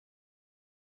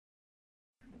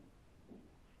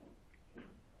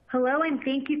Hello, and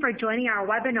thank you for joining our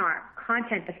webinar,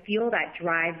 Content, the Fuel That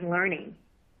Drives Learning.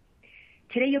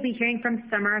 Today you'll be hearing from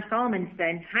Summer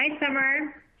Salomonsen. Hi,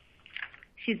 Summer.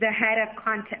 She's the head of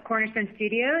Cornerstone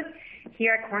Studios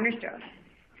here at Cornerstone.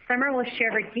 Summer will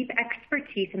share her deep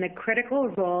expertise in the critical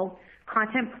role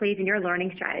content plays in your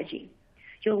learning strategy.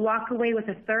 You'll walk away with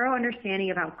a thorough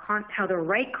understanding of how the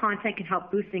right content can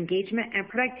help boost engagement and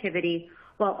productivity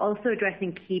while also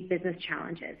addressing key business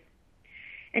challenges.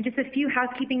 And just a few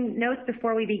housekeeping notes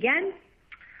before we begin.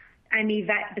 I'm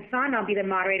Yvette Basson. I'll be the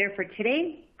moderator for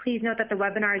today. Please note that the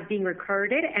webinar is being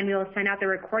recorded and we will send out the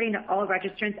recording to all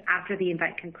registrants after the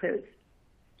event concludes.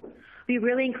 We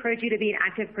really encourage you to be an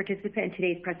active participant in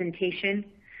today's presentation.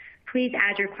 Please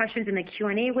add your questions in the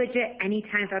Q&A widget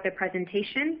anytime throughout the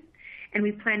presentation, and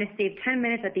we plan to save 10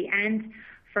 minutes at the end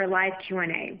for live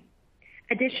Q&A.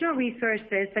 Additional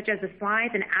resources such as the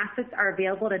slides and assets are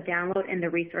available to download in the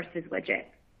resources widget.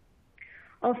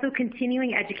 Also,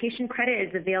 continuing education credit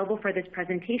is available for this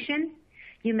presentation.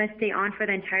 You must stay on for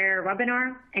the entire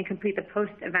webinar and complete the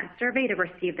post-event survey to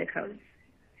receive the codes.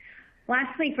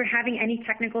 Lastly, if you're having any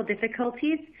technical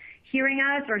difficulties hearing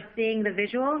us or seeing the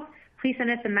visuals, please send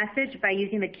us a message by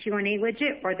using the Q&A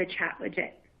widget or the chat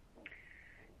widget.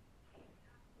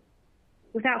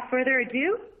 Without further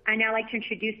ado, I'd now like to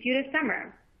introduce you to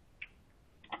Summer.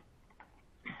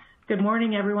 Good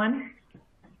morning, everyone.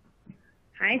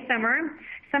 Hi, Summer.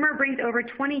 Summer brings over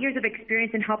 20 years of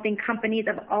experience in helping companies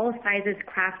of all sizes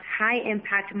craft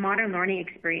high-impact modern learning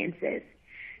experiences.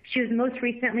 She was most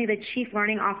recently the Chief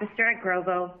Learning Officer at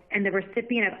Grovo and the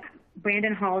recipient of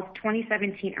Brandon Hall's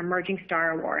 2017 Emerging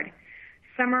Star Award.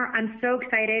 Summer, I'm so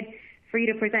excited for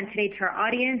you to present today to our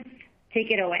audience.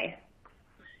 Take it away.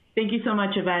 Thank you so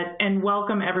much, Yvette, and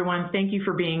welcome, everyone. Thank you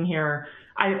for being here.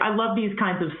 I love these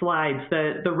kinds of slides,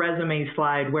 the resume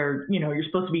slide where you're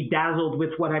supposed to be dazzled with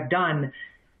what I've done.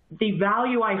 The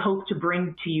value I hope to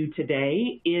bring to you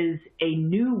today is a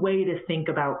new way to think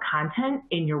about content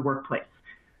in your workplace.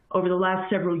 Over the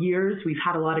last several years, we've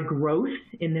had a lot of growth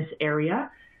in this area.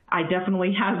 I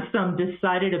definitely have some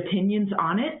decided opinions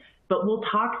on it, but we'll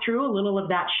talk through a little of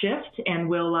that shift and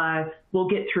we'll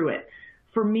get through it.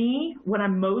 For me, what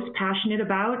I'm most passionate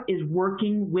about is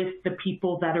working with the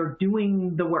people that are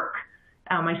doing the work.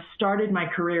 I started my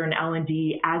career in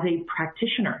L&D as a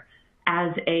practitioner,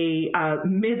 as a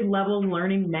mid-level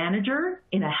learning manager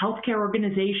in a healthcare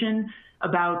organization,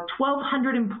 about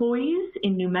 1,200 employees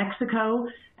in New Mexico,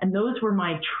 and those were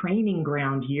my training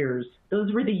ground years.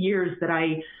 Those were the years that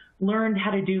I learned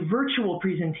how to do virtual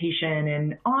presentation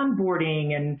and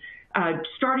onboarding and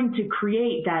starting to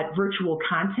create that virtual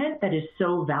content that is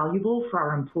so valuable for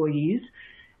our employees.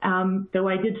 Though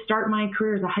I did start my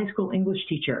career as a high school English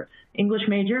teacher. English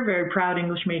major, very proud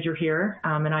English major here,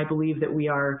 and I believe that we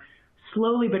are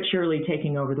slowly but surely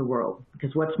taking over the world,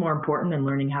 because what's more important than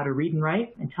learning how to read and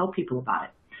write and tell people about it?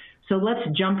 So let's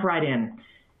jump right in.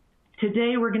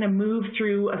 Today we're going to move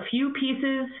through a few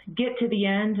pieces, get to the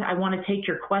end. I want to take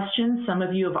your questions. Some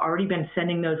of you have already been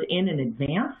sending those in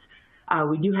advance.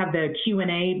 We do have the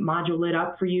Q&A module lit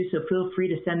up for you, so feel free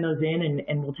to send those in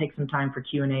and we'll take some time for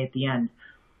Q&A at the end.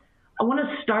 I want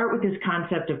to start with this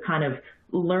concept of kind of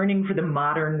learning for the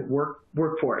modern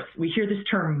workforce. We hear this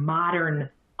term modern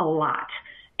a lot,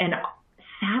 and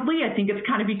sadly I think it's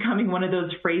kind of becoming one of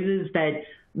those phrases that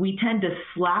we tend to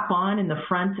slap on in the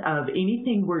front of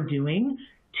anything we're doing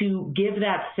to give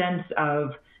that sense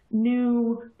of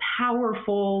new,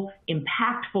 powerful,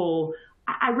 impactful.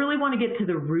 I really want to get to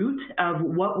the root of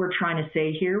what we're trying to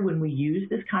say here when we use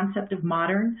this concept of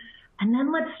modern, and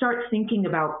then let's start thinking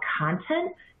about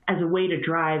content as a way to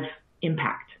drive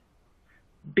impact.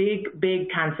 Big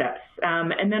concepts.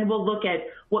 And then we'll look at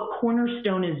what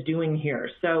Cornerstone is doing here.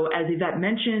 So as Yvette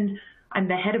mentioned, I'm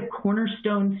the head of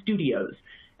Cornerstone Studios.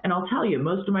 And I'll tell you,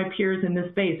 most of my peers in this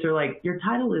space are like, your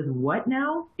title is what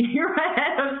now? You're a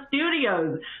head of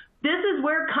studios. This is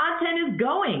where content is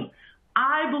going.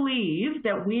 I believe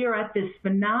that we are at this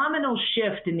phenomenal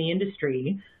shift in the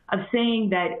industry of saying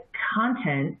that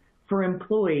content for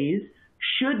employees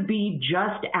should be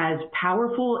just as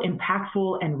powerful,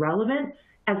 impactful, and relevant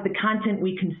as the content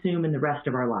we consume in the rest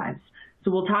of our lives.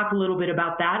 So we'll talk a little bit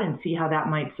about that and see how that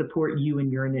might support you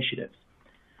and your initiatives.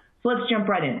 So let's jump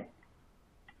right in.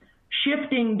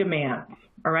 Shifting demands,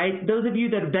 all right? Those of you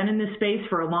that have been in this space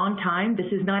for a long time,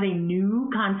 this is not a new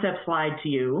concept slide to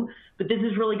you, but this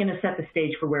is really going to set the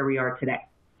stage for where we are today.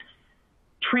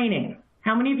 Training.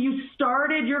 How many of you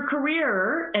started your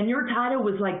career and your title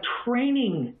was like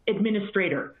training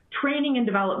administrator, training and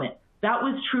development? That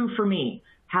was true for me.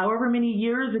 However many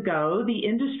years ago, the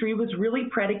industry was really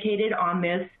predicated on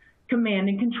this command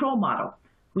and control model.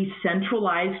 We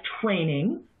centralize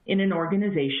training in an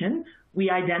organization. We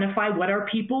identify what our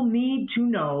people need to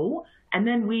know, and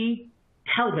then we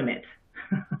tell them it.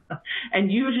 And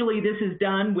usually this is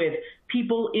done with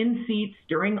people in seats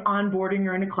during onboarding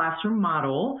or in a classroom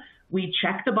model. We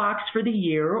check the box for the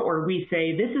year, or we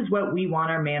say, this is what we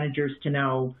want our managers to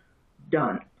know,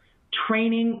 done.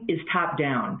 Training is top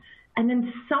down. And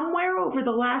then somewhere over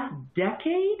the last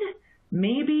decade,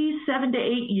 maybe 7 to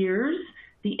 8 years,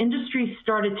 the industry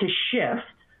started to shift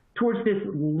towards this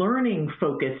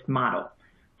learning-focused model,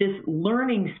 this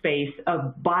learning space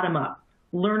of bottom-up,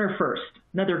 learner first,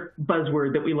 another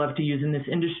buzzword that we love to use in this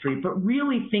industry, but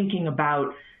really thinking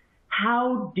about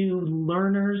how do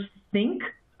learners think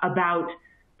about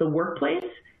the workplace,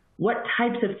 what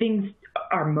types of things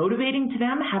are motivating to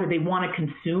them, how do they want to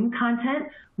consume content,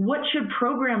 what should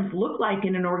programs look like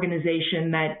in an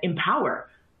organization that empower,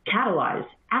 catalyze,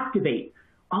 activate,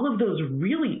 all of those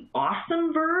really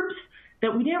awesome verbs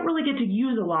that we didn't really get to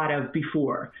use a lot of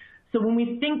before. So when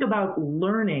we think about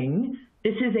learning,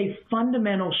 this is a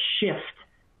fundamental shift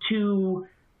to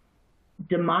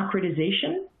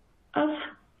democratization of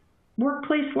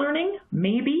workplace learning,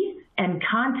 maybe, and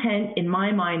content, in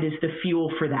my mind, is the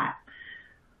fuel for that.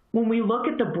 When we look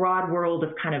at the broad world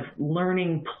of kind of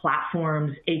learning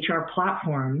platforms, HR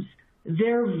platforms,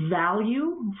 their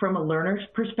value from a learner's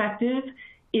perspective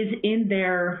is in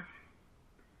their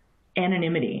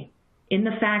anonymity, in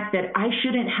the fact that I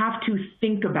shouldn't have to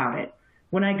think about it.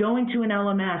 When I go into an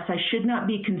LMS, I should not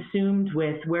be consumed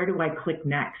with where do I click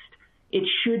next. It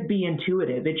should be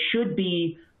intuitive. It should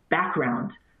be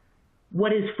background.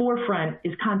 What is forefront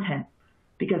is content,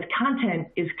 because content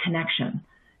is connection,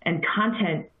 and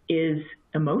content is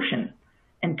emotion,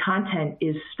 and content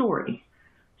is story.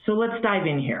 So let's dive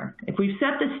in here. If we've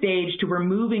set the stage to we're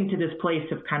moving to this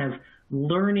place of kind of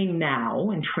learning now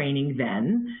and training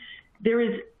then, there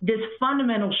is this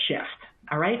fundamental shift,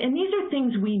 all right? And these are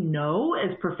things we know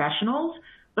as professionals,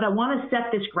 but I want to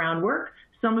set this groundwork.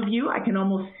 Some of you, I can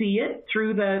almost see it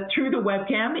through the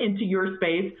webcam into your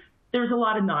space. There's a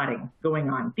lot of nodding going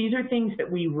on. These are things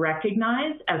that we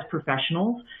recognize as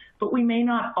professionals, but we may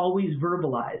not always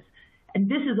verbalize. And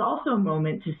this is also a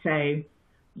moment to say,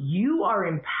 you are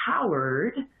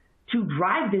empowered to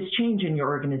drive this change in your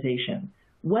organization.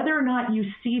 Whether or not you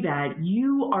see that,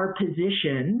 you are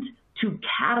positioned to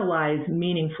catalyze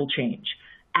meaningful change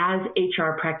as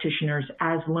HR practitioners,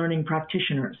 as learning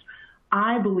practitioners.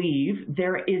 I believe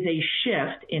there is a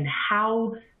shift in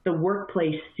how the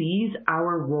workplace sees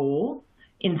our role.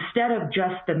 Instead of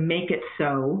just the make it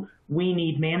so, we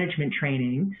need management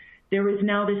training, there is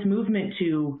now this movement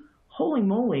to, holy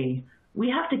moly, we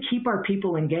have to keep our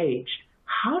people engaged.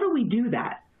 How do we do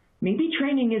that? Maybe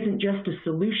training isn't just a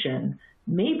solution.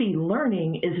 Maybe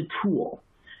learning is a tool.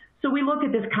 So we look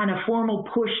at this kind of formal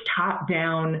push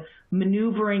top-down,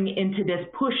 maneuvering into this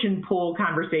push and pull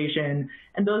conversation,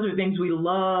 and those are things we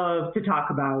love to talk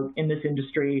about in this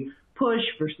industry, push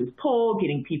versus pull,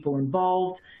 getting people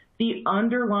involved. The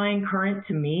underlying current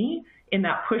to me in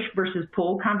that push versus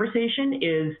pull conversation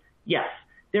is, yes,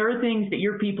 there are things that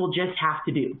your people just have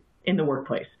to do in the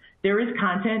workplace. There is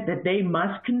content that they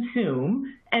must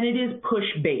consume, and it is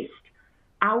push-based.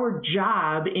 Our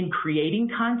job in creating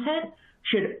content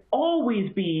should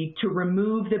always be to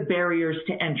remove the barriers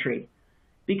to entry,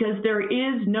 because there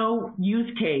is no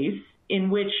use case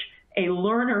in which a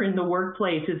learner in the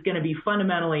workplace is going to be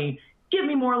fundamentally, give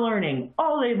me more learning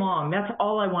all day long. That's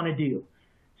all I want to do.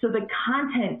 So the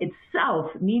content itself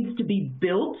needs to be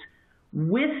built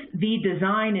with the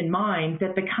design in mind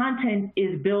that the content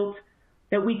is built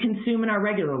that we consume in our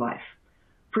regular life.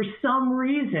 For some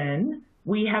reason,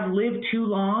 we have lived too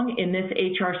long in this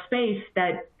HR space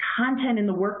that content in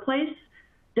the workplace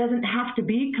doesn't have to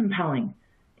be compelling.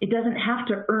 It doesn't have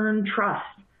to earn trust.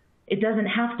 It doesn't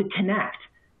have to connect.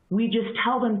 We just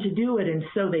tell them to do it, and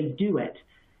so they do it.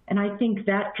 And I think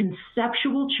that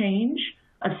conceptual change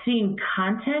of seeing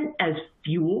content as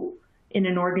fuel in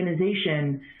an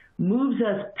organization moves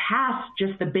us past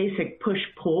just the basic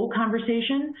push-pull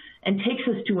conversation and takes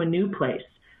us to a new place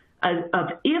of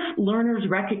if learners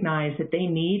recognize that they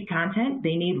need content,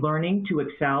 they need learning to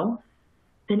excel,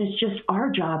 then it's just our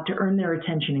job to earn their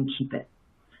attention and keep it.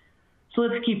 So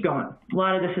let's keep going. A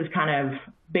lot of this is kind of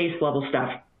base level stuff.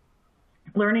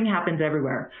 Learning happens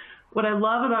everywhere. What I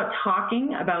love about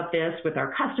talking about this with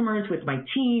our customers, with my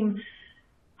team,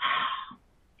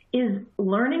 is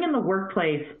learning in the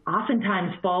workplace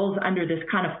oftentimes falls under this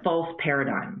kind of false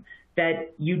paradigm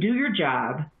that you do your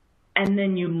job and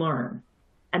then you learn,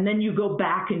 and then you go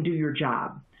back and do your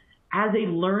job. As a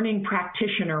learning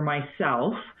practitioner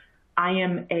myself, I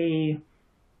am a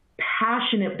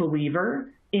passionate believer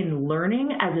in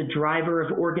learning as a driver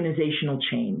of organizational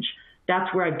change.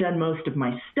 That's where I've done most of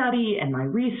my study and my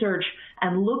research,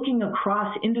 and looking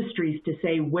across industries to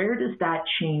say, where does that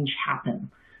change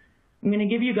happen? I'm going to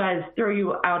give you guys, throw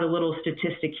you out a little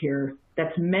statistic here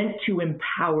that's meant to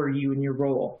empower you in your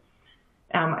role.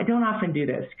 I don't often do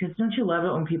this, because don't you love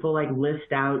it when people like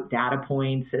list out data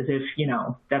points as if, you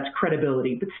know, that's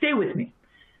credibility, but stay with me.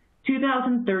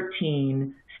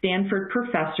 2013, Stanford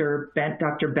professor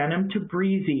Dr. Benham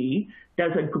Tabrizi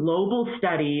does a global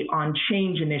study on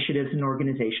change initiatives in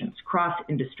organizations,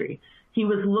 cross-industry. He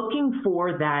was looking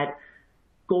for that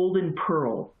golden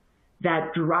pearl,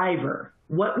 that driver.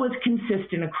 What was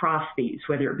consistent across these,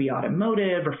 whether it be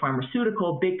automotive or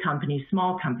pharmaceutical, big companies,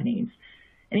 small companies?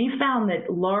 And he found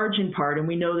that large in part, and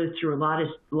we know this through a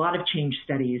lot of change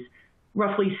studies,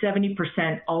 roughly 70%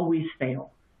 always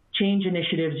fail. Change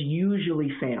initiatives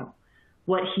usually fail.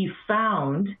 What he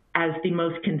found as the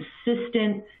most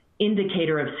consistent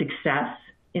indicator of success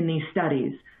in these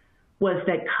studies was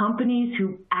that companies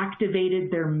who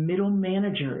activated their middle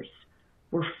managers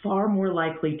were far more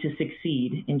likely to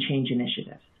succeed in change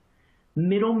initiatives.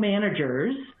 Middle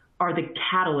managers are the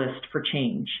catalyst for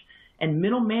change, and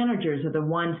middle managers are the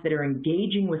ones that are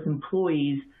engaging with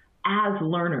employees as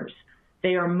learners.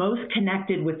 They are most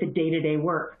connected with the day-to-day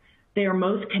work. They are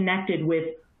most connected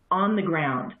with on the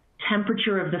ground,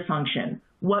 temperature of the function,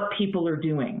 what people are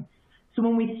doing. So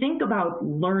when we think about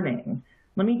learning,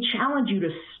 let me challenge you to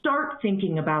start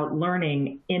thinking about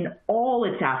learning in all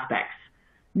its aspects,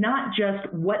 not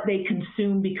just what they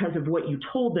consume because of what you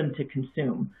told them to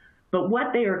consume, but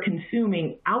what they are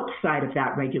consuming outside of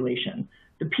that regulation,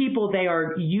 the people they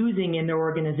are using in their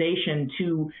organization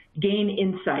to gain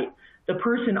insight, the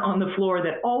person on the floor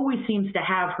that always seems to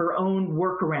have her own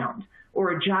workaround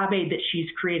or a job aid that she's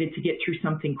created to get through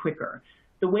something quicker,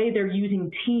 the way they're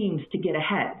using teams to get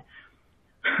ahead.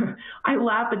 I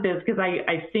laugh at this because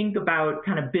I think about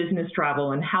kind of business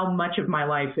travel and how much of my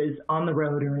life is on the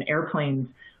road or in airplanes.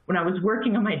 When I was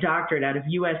working on my doctorate out of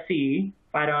USC,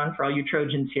 fight on for all you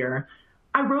Trojans here,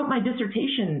 I wrote my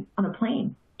dissertation on a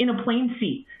plane, in a plane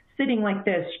seat, sitting like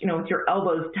this, you know, with your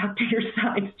elbows tucked to your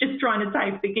sides, just trying to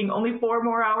type, thinking only 4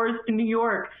 more hours to New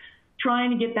York,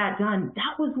 trying to get that done.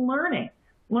 That was learning.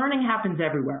 Learning happens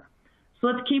everywhere. So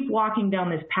let's keep walking down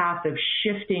this path of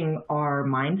shifting our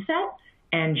mindset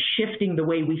and shifting the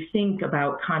way we think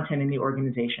about content in the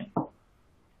organization.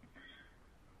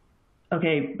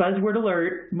 Okay, buzzword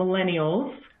alert,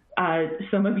 millennials.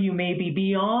 Some of you may be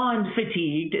beyond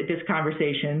fatigued at this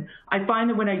conversation. I find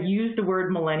that when I use the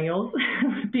word millennials,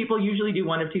 people usually do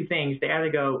one of two things. They either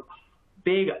go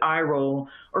big eye roll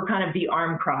or kind of the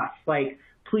arm cross, like,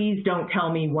 please don't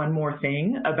tell me one more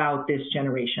thing about this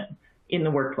generation in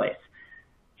the workplace.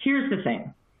 Here's the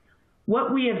thing.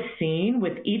 What we have seen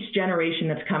with each generation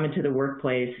that's come into the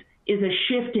workplace is a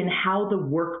shift in how the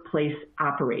workplace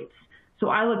operates. So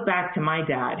I look back to my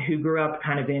dad, who grew up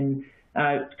kind of in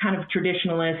kind of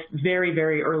traditionalist, very,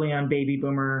 very early on baby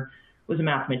boomer, was a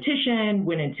mathematician,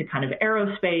 went into kind of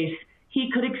aerospace.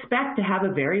 He could expect to have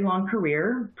a very long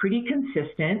career, pretty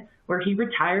consistent, where he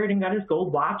retired and got his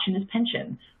gold watch and his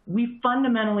pension. We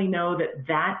fundamentally know that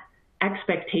that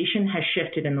expectation has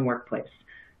shifted in the workplace.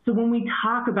 So when we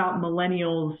talk about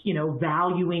millennials, you know,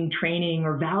 valuing training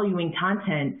or valuing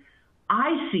content,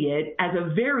 I see it as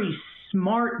a very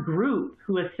smart group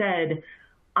who has said,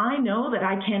 I know that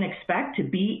I can't expect to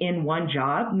be in one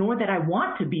job, nor that I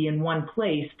want to be in one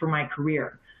place for my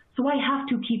career. So I have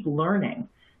to keep learning.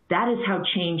 That is how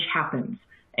change happens.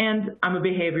 And I'm a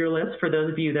behavioralist, for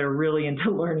those of you that are really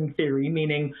into learning theory,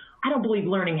 meaning I don't believe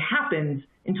learning happens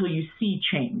until you see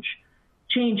change.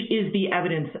 Change is the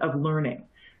evidence of learning.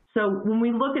 So when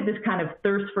we look at this kind of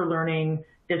thirst for learning,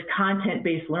 this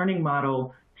content-based learning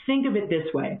model, think of it this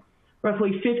way.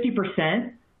 Roughly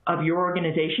 50% of your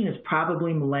organization is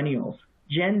probably millennials.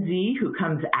 Gen Z, who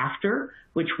comes after,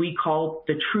 which we call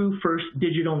the true first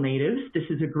digital natives. This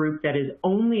is a group that has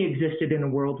only existed in a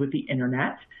world with the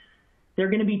internet. They're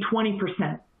going to be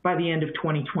 20% by the end of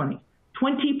 2020.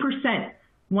 20%,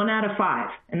 1 out of 5,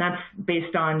 and that's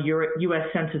based on your U.S.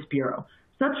 Census Bureau.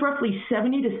 So that's roughly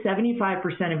 70 to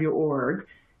 75% of your org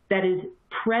that is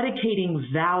predicating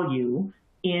value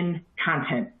in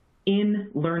content, in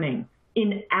learning,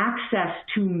 in access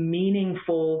to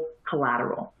meaningful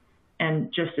collateral.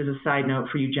 And just as a side note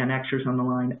for you Gen Xers on the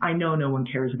line, I know no one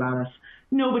cares about us.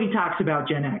 Nobody talks about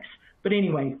Gen X. But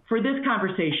anyway, for this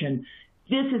conversation,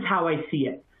 this is how I see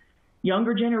it.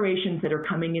 Younger generations that are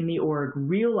coming in the org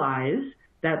realize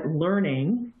that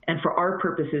learning, and for our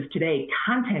purposes today,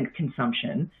 content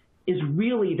consumption, is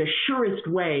really the surest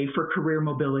way for career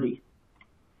mobility.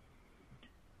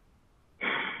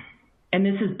 And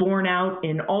this is borne out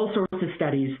in all sorts of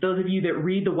studies. Those of you that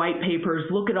read the white papers,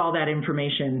 look at all that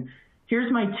information.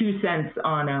 Here's my 2 cents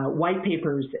on white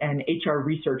papers and HR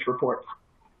research reports.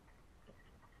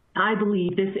 I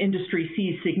believe this industry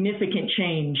sees significant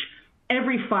change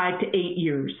every 5 to 8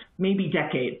 years, maybe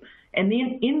decade. And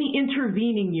then in the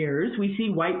intervening years, we see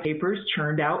white papers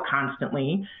churned out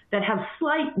constantly that have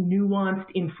slight nuanced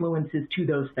influences to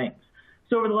those things.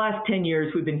 So over the last 10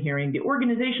 years, we've been hearing the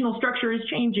organizational structure is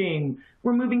changing.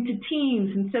 We're moving to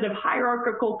teams instead of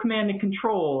hierarchical command and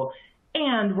control.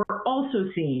 And we're also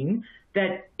seeing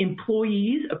that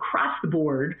employees across the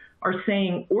board are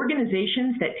saying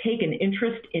organizations that take an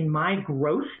interest in my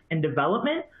growth and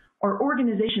development are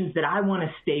organizations that I want to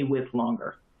stay with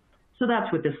longer. So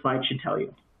that's what this slide should tell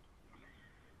you.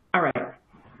 All right,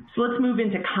 so let's move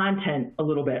into content a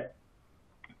little bit.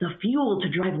 The fuel to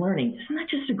drive learning. Isn't that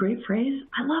just a great phrase?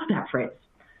 I love that phrase.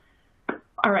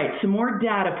 All right, some more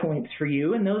data points for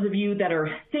you. And those of you that are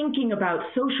thinking about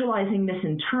socializing this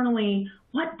internally,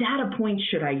 what data points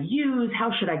should I use?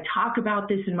 How should I talk about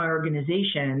this in my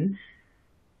organization?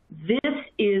 This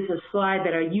is a slide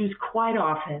that I use quite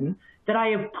often, that I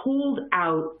have pulled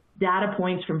out data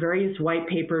points from various white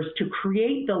papers to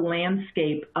create the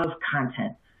landscape of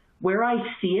content, where I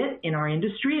see it in our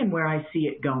industry and where I see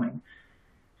it going.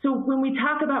 So when we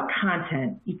talk about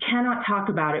content, you cannot talk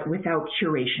about it without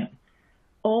curation.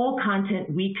 All content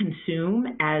we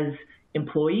consume as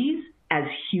employees, as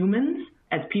humans,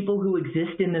 as people who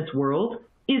exist in this world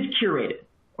is curated,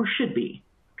 or should be,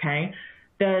 okay?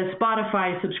 The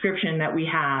Spotify subscription that we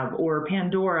have, or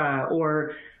Pandora,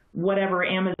 or whatever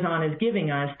Amazon is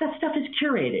giving us, that stuff is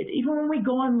curated. Even when we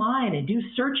go online and do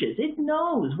searches, it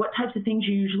knows what types of things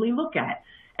you usually look at.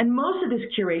 And most of this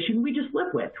curation we just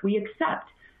live with, we accept.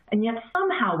 And yet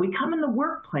somehow we come in the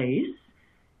workplace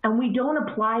and we don't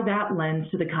apply that lens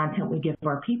to the content we give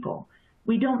our people.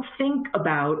 We don't think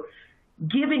about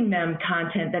giving them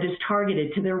content that is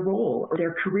targeted to their role or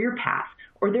their career path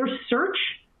or their search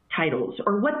titles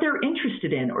or what they're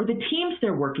interested in or the teams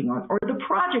they're working on or the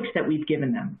projects that we've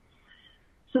given them.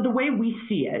 So the way we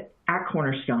see it at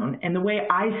Cornerstone and the way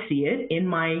I see it in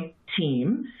my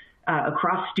team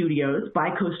across studios,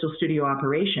 bi-coastal studio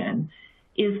operation,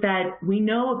 is that we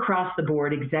know across the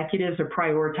board executives are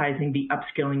prioritizing the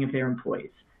upskilling of their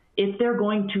employees. If they're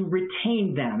going to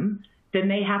retain them, then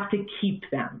they have to keep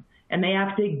them and they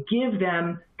have to give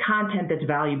them content that's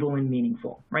valuable and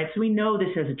meaningful, right? So we know this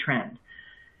as a trend.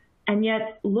 And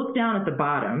yet, look down at the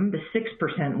bottom, the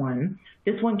 6% one.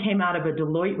 This one came out of a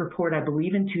Deloitte report, I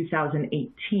believe, in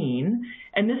 2018.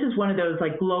 And this is one of those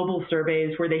like global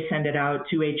surveys where they send it out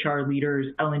to HR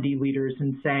leaders, L&D leaders,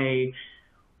 and say,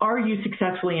 are you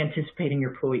successfully anticipating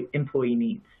your employee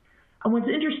needs? And what's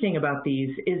interesting about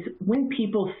these is when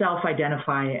people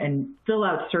self-identify and fill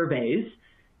out surveys,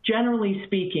 generally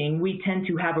speaking, we tend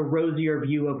to have a rosier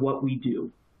view of what we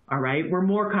do. All right, we're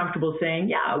more comfortable saying,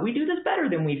 yeah, we do this better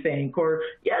than we think, or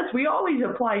yes, we always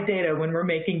apply data when we're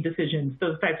making decisions,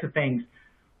 those types of things.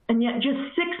 And yet just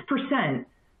 6%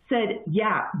 said,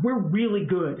 yeah, we're really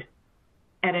good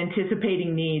at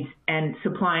anticipating needs and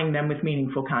supplying them with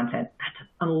meaningful content. That's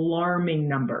an alarming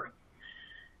number.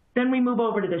 Then we move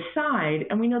over to the side,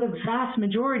 and we know the vast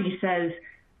majority says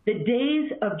the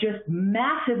days of just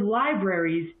massive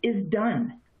libraries is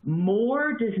done.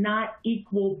 More does not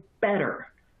equal better.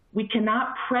 We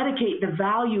cannot predicate the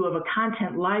value of a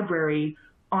content library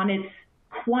on its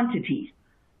quantity.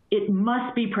 It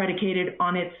must be predicated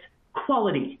on its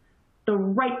quality, the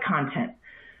right content.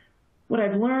 What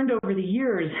I've learned over the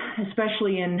years,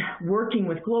 especially in working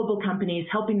with global companies,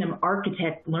 helping them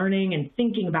architect learning and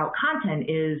thinking about content,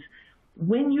 is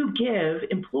when you give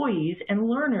employees and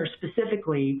learners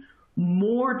specifically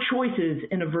more choices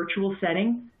in a virtual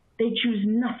setting, they choose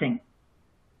nothing.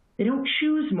 They don't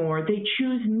choose more, they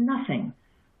choose nothing.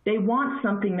 They want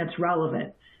something that's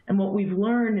relevant. And what we've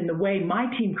learned in the way my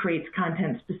team creates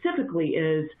content specifically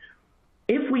is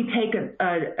if we take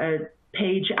a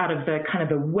page out of the kind of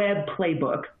the web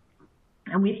playbook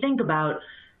and we think about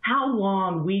how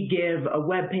long we give a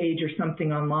web page or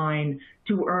something online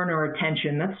to earn our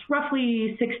attention, that's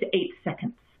roughly 6 to 8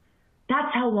 seconds.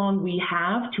 That's how long we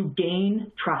have to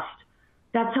gain trust.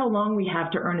 That's how long we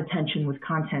have to earn attention with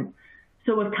content.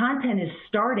 So if content is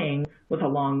starting with a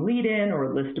long lead-in or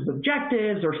a list of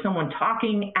objectives or someone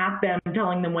talking at them,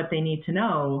 telling them what they need to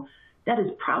know, that is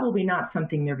probably not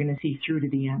something they're going to see through to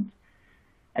the end.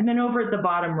 And then over at the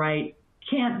bottom right,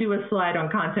 can't do a slide on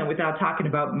content without talking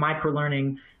about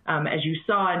microlearning. As you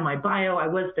saw in my bio, I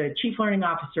was the Chief Learning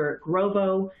Officer at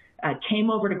Grovo,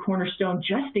 came over to Cornerstone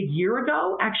just a year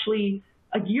ago, actually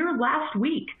a year last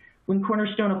week. when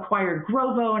Cornerstone acquired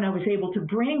Grovo and I was able to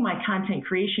bring my content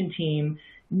creation team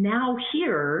now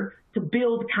here to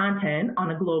build content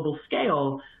on a global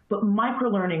scale, but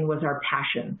microlearning was our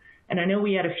passion. And I know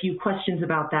we had a few questions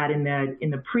about that in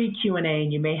the pre-Q&A,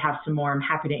 and you may have some more. I'm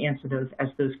happy to answer those as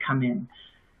those come in.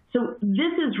 So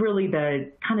this is really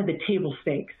the kind of the table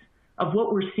stakes of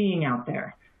what we're seeing out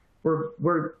there. We're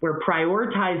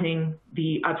prioritizing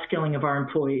the upskilling of our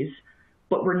employees,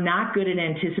 but we're not good at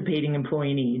anticipating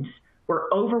employee needs. We're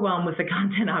overwhelmed with the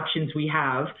content options we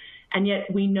have, and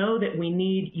yet we know that we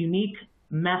need unique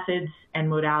methods and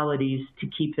modalities to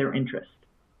keep their interest.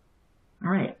 All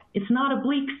right, it's not a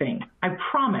bleak thing, I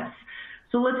promise.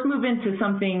 So let's move into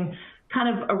something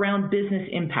kind of around business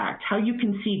impact, how you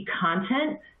can see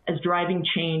content as driving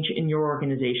change in your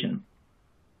organization.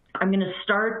 I'm going to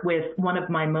start with one of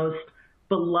my most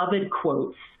beloved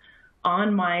quotes.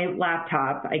 On my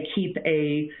laptop, I keep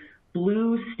a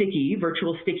blue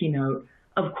virtual sticky note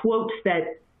of quotes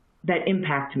that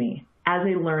impact me as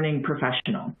a learning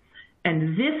professional.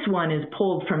 And this one is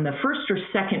pulled from the first or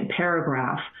second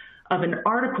paragraph of an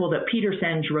article that Peter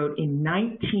Senge wrote in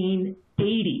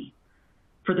 1980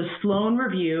 for the Sloan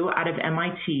Review out of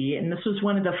MIT. And this was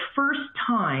one of the first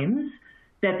times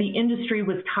that the industry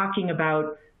was talking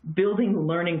about building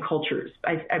learning cultures.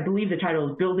 I believe the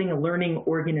title is Building a Learning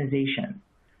Organization.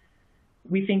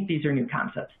 We think these are new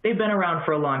concepts. They've been around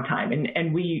for a long time,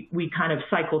 and we kind of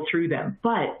cycle through them.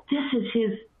 But this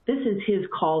is his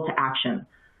call to action,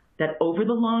 that over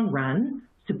the long run,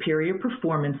 superior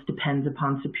performance depends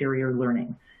upon superior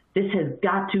learning. This has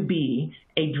got to be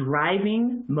a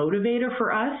driving motivator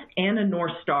for us and a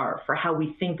North Star for how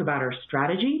we think about our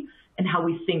strategy and how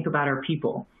we think about our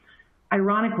people.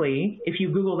 Ironically, if you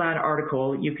Google that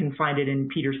article, you can find it in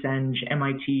Peter Senge,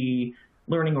 MIT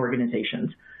Learning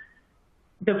Organizations.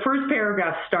 The first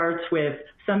paragraph starts with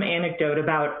some anecdote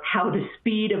about how the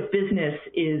speed of business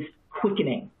is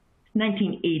quickening.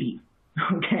 1980,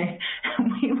 okay?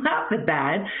 And we laugh at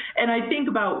that, and I think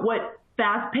about what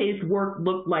fast-paced work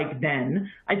looked like then.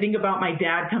 I think about my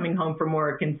dad coming home from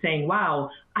work and saying, wow,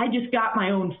 I just got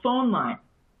my own phone line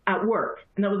at work.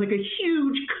 And that was like a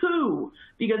huge coup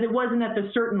because it wasn't at the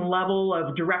certain level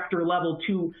of director level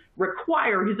to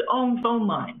require his own phone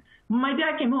line. When my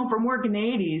dad came home from work in the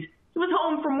 80s, he was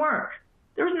home from work.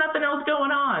 There was nothing else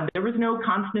going on. There was no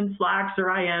constant Slacks or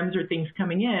IMs or things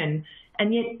coming in.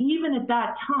 And yet, even at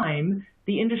that time,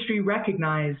 the industry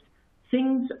recognized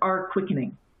things are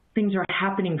quickening. Things are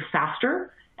happening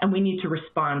faster, and we need to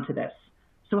respond to this.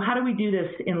 So how do we do this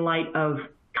in light of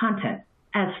content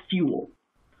as fuel?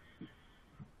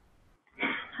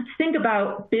 Let's think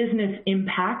about business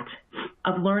impact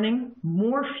of learning,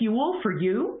 more fuel for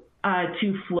you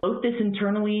to float this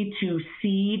internally, to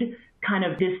seed kind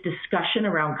of this discussion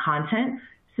around content.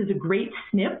 This is a great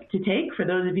snip to take for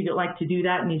those of you that like to do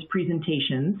that in these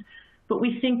presentations. But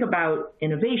we think about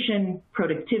innovation,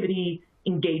 productivity,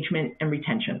 engagement, and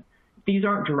retention. If these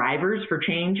aren't drivers for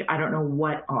change, I don't know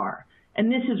what are.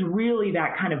 And this is really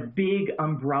that kind of big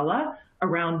umbrella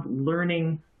around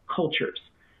learning cultures.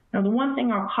 Now, the one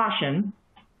thing I'll caution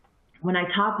when I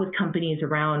talk with companies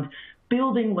around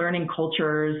building learning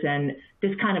cultures and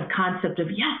this kind of concept of,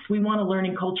 yes, we want a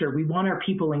learning culture, we want our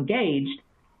people engaged,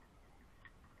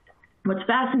 what's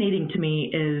fascinating to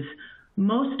me is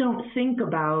most don't think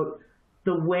about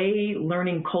the way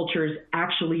learning cultures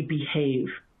actually behave.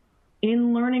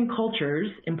 In learning cultures,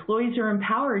 employees are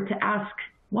empowered to ask,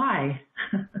 why?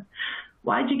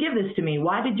 Why'd you give this to me?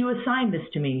 Why did you assign this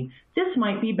to me? This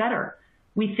might be better.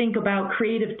 We think about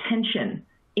creative tension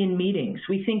in meetings.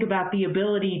 We think about the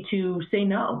ability to say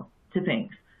no to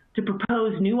things, to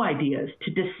propose new ideas,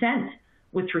 to dissent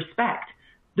with respect.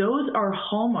 Those are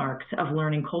hallmarks of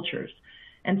learning cultures.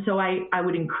 And so I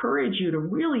would encourage you to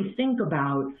really think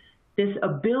about this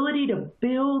ability to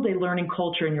build a learning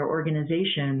culture in your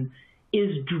organization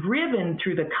is driven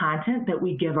through the content that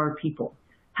we give our people,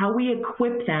 how we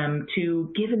equip them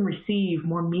to give and receive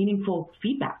more meaningful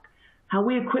feedback, how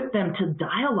we equip them to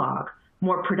dialogue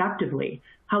more productively,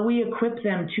 how we equip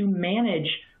them to manage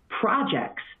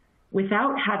projects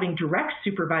without having direct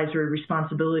supervisory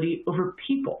responsibility over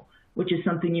people, which is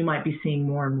something you might be seeing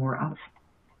more and more of.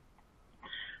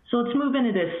 So let's move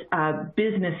into this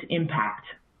business impact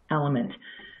element.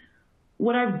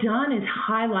 What I've done is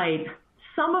highlight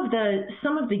some of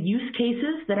the use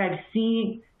cases that I've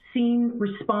seen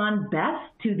respond best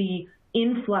to the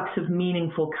influx of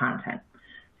meaningful content.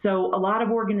 So a lot of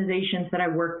organizations that I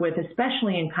work with,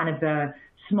 especially in kind of the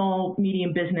small,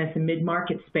 medium business and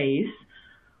mid-market space,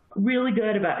 really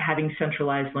good about having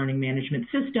centralized learning management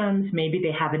systems. Maybe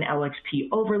they have an LXP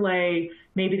overlay.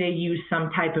 Maybe they use some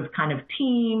type of kind of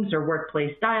Teams or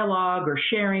workplace dialogue or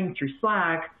sharing through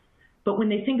Slack. But when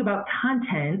they think about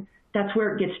content, that's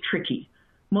where it gets tricky.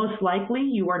 Most likely,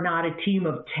 you are not a team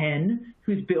of 10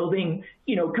 who's building,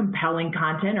 compelling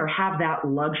content or have that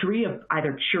luxury of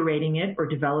either curating it or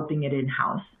developing it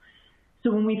in-house.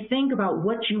 So when we think about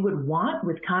what you would want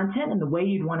with content and the way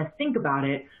you'd want to think about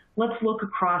it, let's look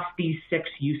across these 6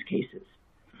 use cases.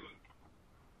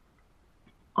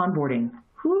 Onboarding.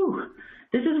 Whew.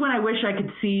 This is when I wish I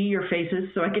could see your faces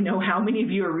so I can know how many of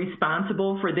you are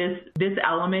responsible for this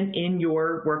element in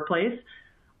your workplace.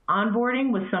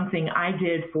 Onboarding was something I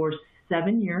did for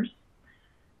 7 years,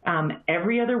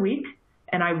 every other week,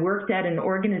 and I worked at an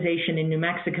organization in New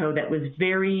Mexico that was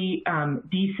very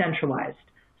decentralized,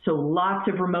 so lots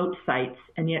of remote sites,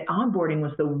 and yet onboarding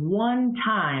was the one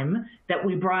time that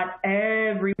we brought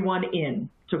everyone in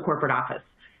to corporate office.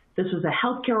 This was a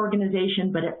healthcare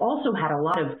organization, but it also had a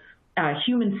lot of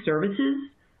human services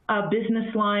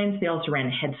business lines. They also ran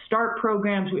Head Start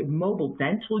programs. We had mobile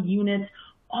dental units,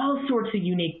 all sorts of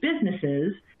unique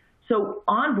businesses. So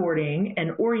onboarding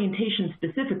and orientation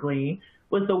specifically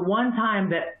was the one time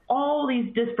that all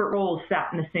these disparate roles sat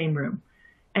in the same room.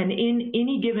 And in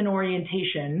any given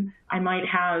orientation, I might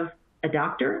have a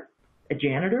doctor, a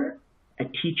janitor, a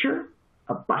teacher,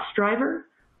 a bus driver,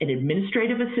 an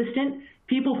administrative assistant,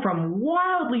 people from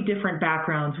wildly different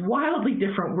backgrounds, wildly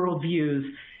different worldviews,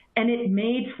 and it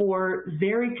made for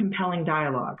very compelling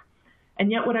dialogue. And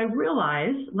yet what I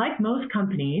realized, like most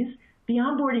companies, the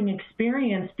onboarding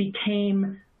experience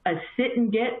became a sit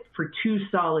and get for 2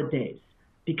 solid days,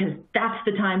 because that's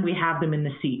the time we have them in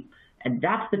the seat. And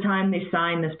that's the time they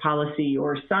sign this policy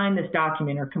or sign this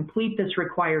document or complete this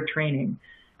required training.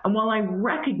 And while I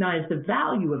recognize the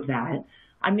value of that,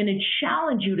 I'm going to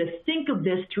challenge you to think of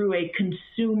this through a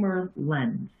consumer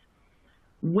lens.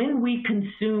 When we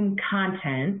consume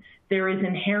content, there is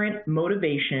inherent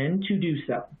motivation to do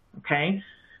so, okay?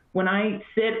 When I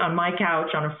sit on my couch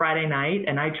on a Friday night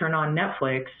and I turn on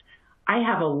Netflix, I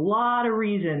have a lot of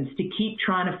reasons to keep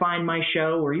trying to find my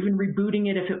show or even rebooting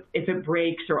it if it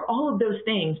breaks or all of those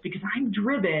things, because I'm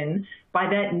driven by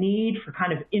that need for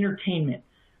kind of entertainment.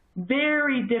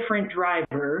 Very different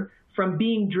driver from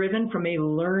being driven from a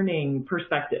learning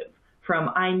perspective, from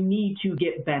I need to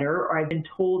get better or I've been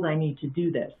told I need to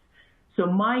do this. So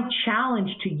my challenge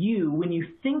to you when you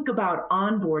think about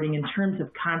onboarding in terms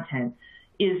of content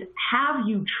is, have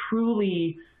you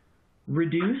truly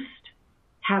reduced?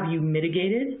 Have you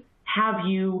mitigated? Have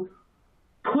you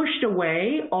pushed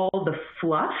away all the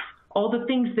fluff, all the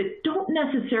things that don't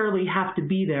necessarily have to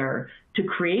be there to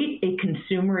create a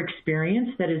consumer experience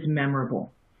that is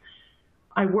memorable?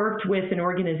 I worked with an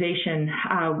organization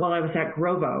while I was at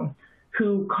Grovo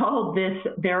who called this,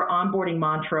 their onboarding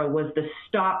mantra was the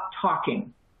stop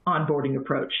talking onboarding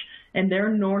approach. And their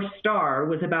North Star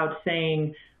was about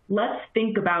saying, let's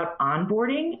think about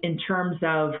onboarding in terms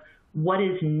of what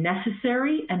is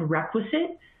necessary and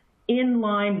requisite in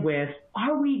line with,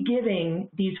 are we giving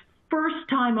these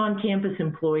first-time on-campus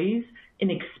employees an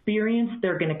experience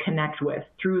they're going to connect with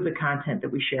through the content that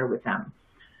we share with them?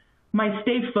 My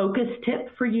stay focused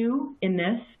tip for you in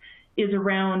this is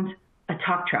around a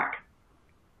talk track.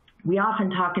 We often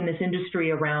talk in this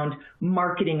industry around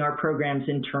marketing our programs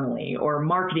internally or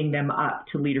marketing them up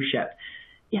to leadership.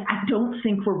 Yeah, I don't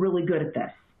think we're really good at this.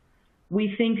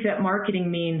 We think that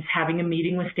marketing means having a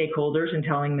meeting with stakeholders and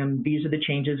telling them these are the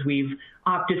changes we've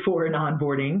opted for in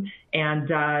onboarding, and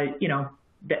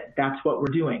that's what we're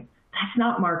doing. That's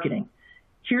not marketing.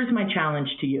 Here's my challenge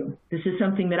to you. This is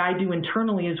something that I do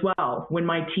internally as well when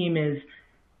my team is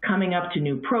coming up to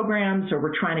new programs or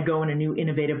we're trying to go in a new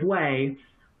innovative way.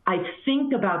 I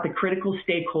think about the critical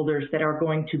stakeholders that are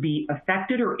going to be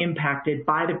affected or impacted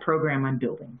by the program I'm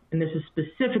building. And this is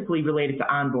specifically related to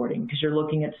onboarding because you're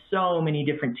looking at so many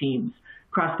different teams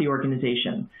across the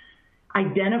organization.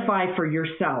 Identify for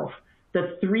yourself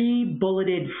the 3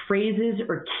 bulleted phrases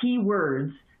or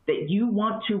keywords that you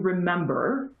want to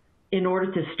remember in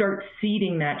order to start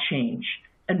seeding that change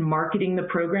and marketing the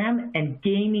program and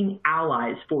gaining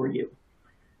allies for you.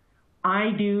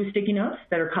 I do sticky notes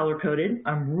that are color-coded.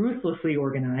 I'm ruthlessly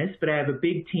organized, but I have a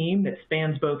big team that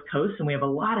spans both coasts, and we have a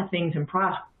lot of things in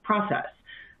process.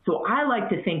 So I like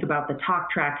to think about the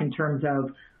talk track in terms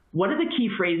of what are the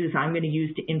key phrases I'm going to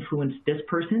use to influence this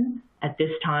person at this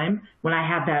time when I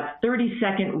have that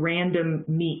 30-second random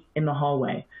meet in the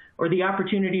hallway, or the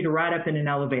opportunity to ride up in an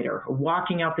elevator, or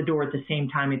walking out the door at the same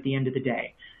time at the end of the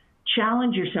day.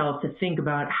 Challenge yourself to think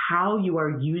about how you are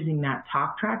using that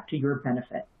talk track to your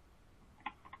benefit.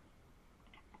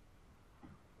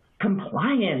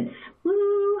 Compliance.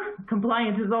 Woo!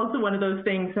 Compliance is also one of those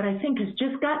things that I think has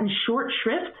just gotten short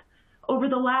shrift over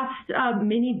the last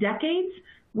many decades.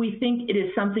 We think it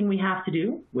is something we have to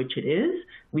do, which it is.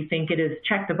 We think it is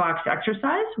check the box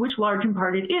exercise, which large in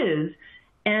part it is.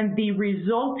 And the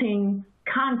resulting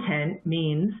content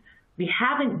means we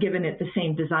haven't given it the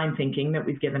same design thinking that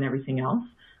we've given everything else.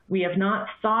 We have not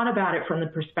thought about it from the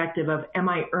perspective of, am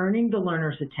I earning the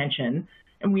learner's attention?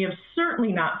 And we have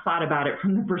certainly not thought about it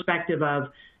from the perspective of,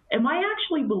 am I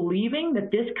actually believing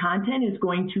that this content is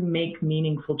going to make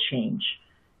meaningful change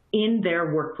in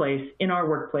their workplace, in our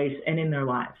workplace, and in their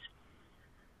lives?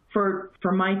 For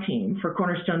my team, for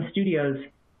Cornerstone Studios,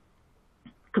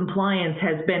 compliance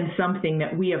has been something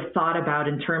that we have thought about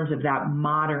in terms of that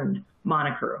modern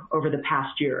moniker over the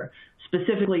past year.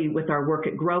 Specifically with our work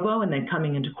at Grovo and then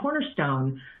coming into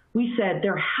Cornerstone, we said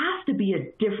there has to be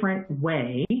a different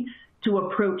way to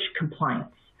approach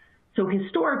compliance. So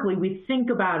historically, we think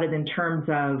about it in terms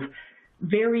of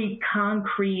very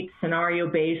concrete,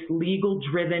 scenario-based,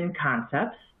 legal-driven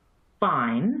concepts,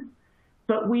 fine,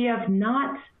 but we have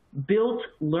not built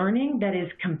learning that is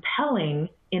compelling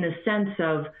in a sense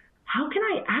of, how can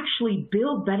I actually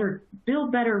build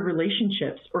better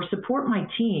relationships or support my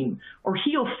team or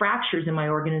heal fractures in my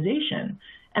organization?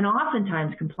 And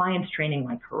oftentimes compliance training,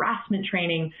 like harassment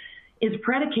training, is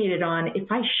predicated on,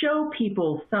 if I show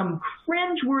people some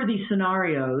cringeworthy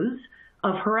scenarios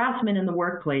of harassment in the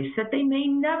workplace that they may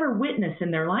never witness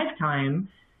in their lifetime,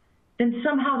 then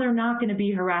somehow they're not going to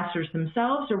be harassers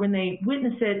themselves, or when they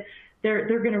witness it, they're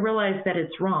going to realize that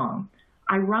it's wrong.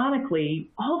 Ironically,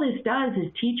 all this does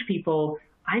is teach people,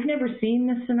 I've never seen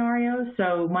this scenario,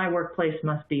 so my workplace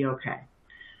must be okay.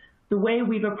 The way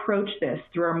we've approached this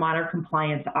through our modern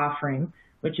compliance offering,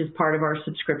 which is part of our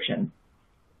subscription,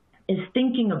 is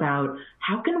thinking about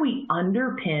how can we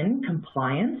underpin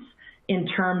compliance in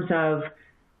terms of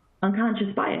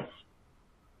unconscious bias,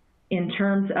 in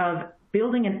terms of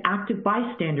building an active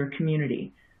bystander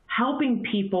community, helping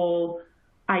people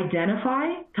identify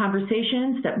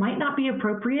conversations that might not be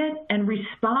appropriate and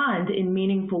respond in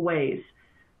meaningful ways,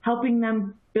 helping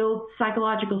them build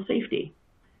psychological safety,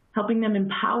 helping them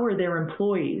empower their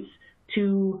employees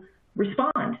to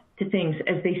respond to things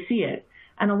as they see it.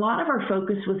 And a lot of our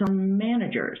focus was on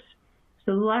managers.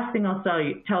 So the last thing I'll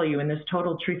tell you in this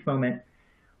total truth moment,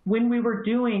 when we were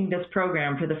doing this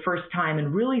program for the first time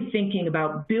and really thinking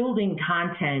about building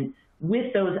content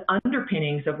with those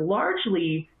underpinnings of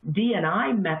largely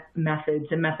D&I methods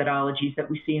and methodologies that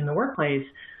we see in the workplace,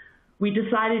 we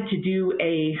decided to do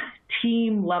a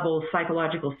team-level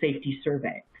psychological safety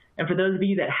survey. And for those of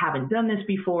you that haven't done this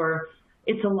before,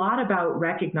 it's a lot about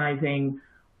recognizing,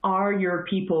 are your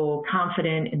people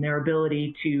confident in their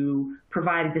ability to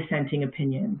provide a dissenting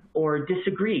opinion or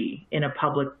disagree in a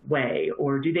public way,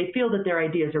 or do they feel that their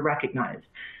ideas are recognized?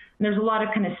 And there's a lot of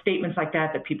kind of statements like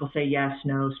that people say yes,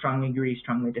 no, strongly agree,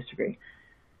 strongly disagree.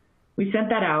 We sent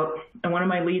that out, and one of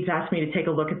my leads asked me to take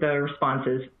a look at the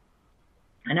responses.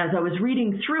 And as I was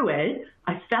reading through it,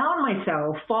 I found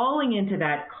myself falling into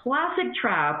that classic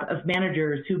trap of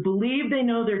managers who believe they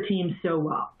know their team so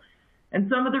well. And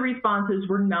some of the responses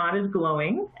were not as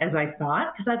glowing as I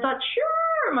thought, because I thought,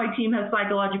 sure, my team has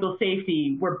psychological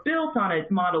safety. We're built on a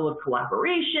model of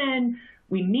collaboration.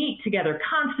 We meet together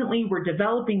constantly. We're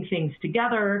developing things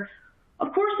together.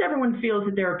 Of course, everyone feels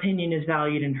that their opinion is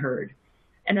valued and heard.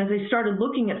 And as I started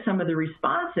looking at some of the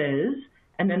responses,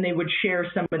 and then they would share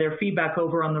some of their feedback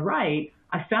over on the right,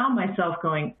 I found myself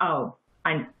going, oh,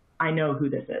 I know who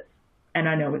this is, and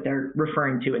I know what they're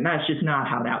referring to, and that's just not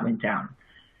how that went down.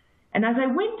 And as I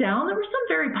went down, there were some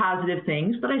very positive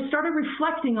things, but I started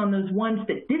reflecting on those ones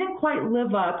that didn't quite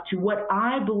live up to what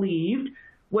I believed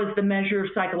was the measure of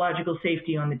psychological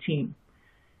safety on the team.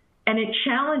 And it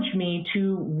challenged me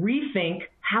to rethink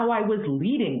how I was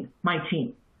leading my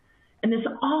team. And this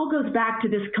all goes back to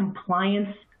this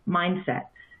compliance mindset.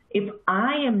 If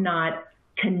I am not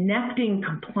connecting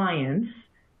compliance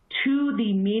to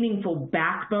the meaningful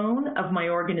backbone of my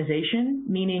organization,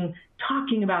 meaning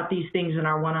talking about these things in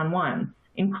our one-on-one,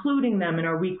 including them in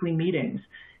our weekly meetings,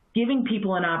 giving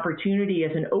people an opportunity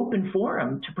as an open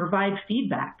forum to provide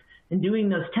feedback and doing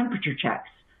those temperature checks,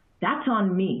 that's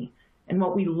on me. And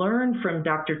what we learned from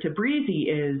Dr. Tabrizi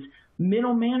is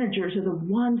middle managers are the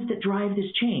ones that drive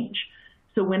this change.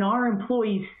 So when our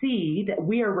employees see that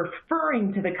we are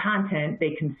referring to the content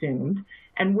they consumed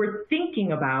and we're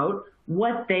thinking about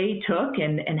what they took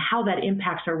and how that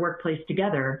impacts our workplace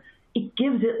together, it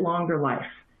gives it longer life.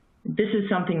 This is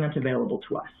something that's available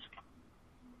to us.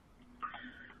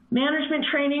 Management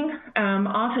training,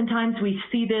 oftentimes we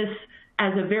see this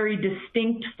as a very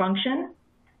distinct function.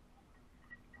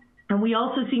 And we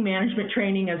also see management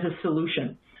training as a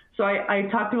solution. So I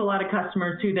talk to a lot of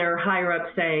customers who their higher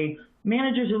ups say,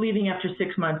 managers are leaving after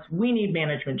 6 months, we need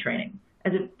management training,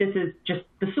 as if this is just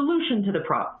the solution to the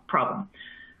problem.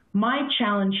 My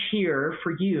challenge here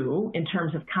for you in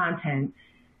terms of content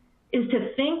is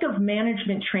to think of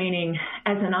management training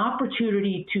as an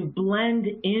opportunity to blend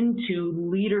into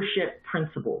leadership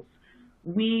principles.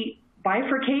 We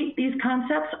bifurcate these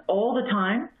concepts all the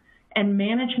time, and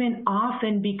management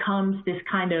often becomes this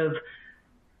kind of,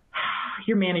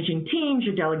 you're managing teams,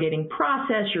 you're delegating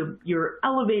process, you're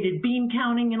elevated bean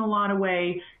counting in a lot of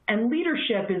ways, and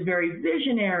leadership is very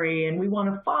visionary and we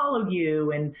want to follow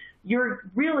you and you're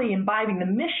really imbibing the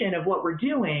mission of what we're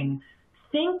doing.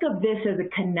 Think of this as a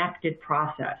connected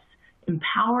process,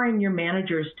 empowering your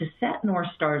managers to set North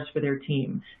Stars for their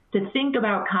team, to think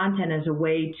about content as a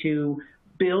way to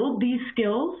build these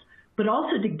skills, but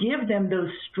also to give them those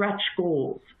stretch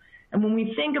goals. And when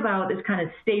we think about this kind of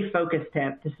stay focused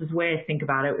tip, this is the way I think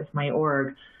about it with my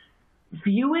org,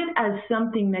 view it as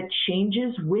something that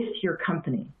changes with your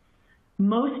company.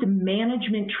 Most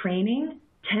management training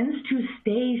tends to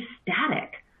stay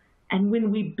static. And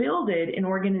when we build it in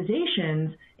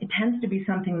organizations, it tends to be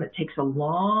something that takes a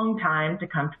long time to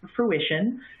come to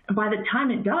fruition. And by the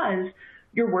time it does,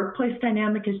 your workplace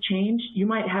dynamic has changed. You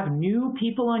might have new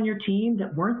people on your team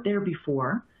that weren't there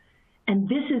before. And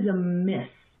this is a miss.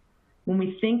 When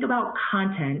we think about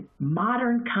content,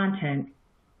 modern content,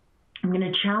 I'm going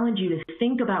to challenge you to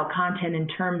think about content in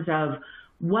terms of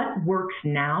what works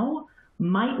now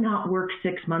might not work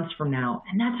 6 months from now,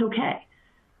 and that's okay.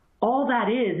 All that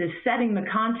is setting the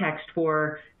context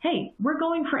for, hey, we're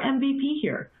going for MVP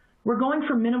here. We're going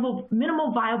for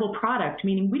minimal viable product,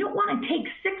 meaning we don't want to take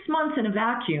 6 months in a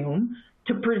vacuum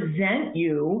to present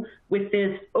you with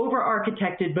this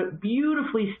over-architected but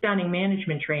beautifully stunning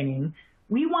management training.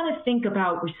 We want to think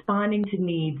about responding to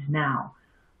needs now.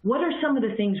 What are some of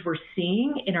the things we're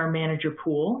seeing in our manager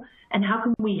pool, and how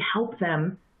can we help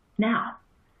them now?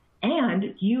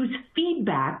 And use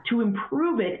feedback to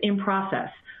improve it in process.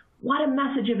 What a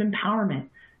message of empowerment,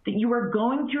 that you are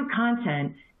going through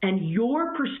content and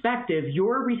your perspective,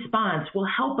 your response will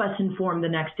help us inform the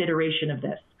next iteration of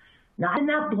this. Not in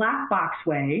that black box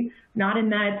way, not in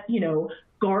that,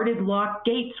 guarded locked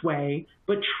gates way,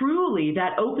 but truly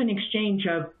that open exchange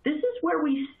of, this is where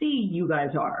we see you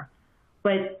guys are.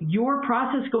 But your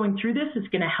process going through this is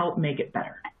going to help make it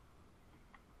better.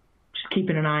 Just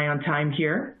keeping an eye on time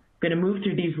here. Going to move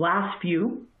through these last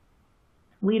few.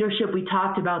 Leadership, we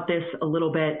talked about this a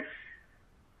little bit.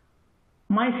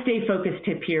 My stay focused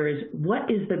tip here is,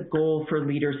 what is the goal for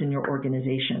leaders in your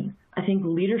organization? I think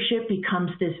leadership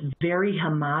becomes this very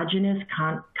homogenous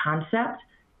concept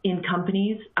in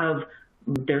companies of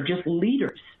they're just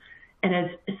leaders. And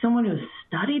as someone who's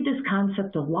studied this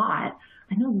concept a lot,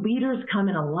 I know leaders come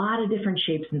in a lot of different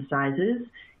shapes and sizes.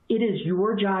 It is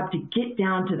your job to get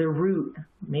down to the root.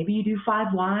 Maybe you do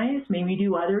 5 whys, maybe you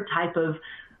do other type of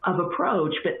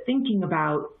approach, but thinking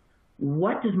about,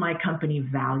 what does my company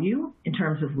value in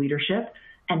terms of leadership,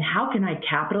 and how can I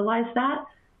capitalize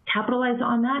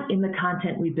on that in the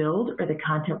content we build or the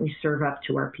content we serve up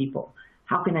to our people?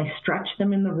 How can I stretch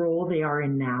them in the role they are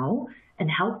in now and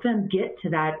help them get to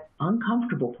that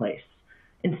uncomfortable place,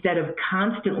 instead of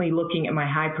constantly looking at my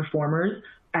high performers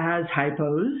as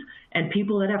hypos and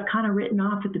people that have kind of written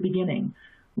off at the beginning.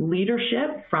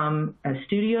 Leadership from a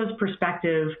studio's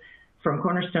perspective, from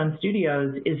Cornerstone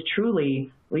Studios, is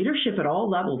truly leadership at all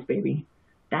levels, baby.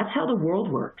 That's how the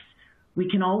world works. We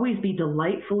can always be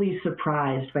delightfully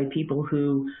surprised by people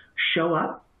who show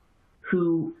up,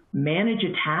 who manage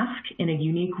a task in a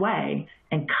unique way,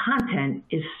 and content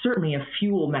is certainly a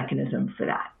fuel mechanism for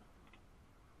that.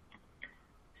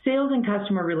 Sales and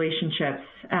customer relationships.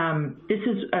 This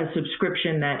is a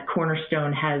subscription that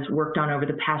Cornerstone has worked on over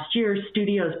the past year.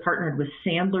 Studios partnered with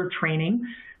Sandler Training.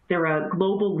 They're a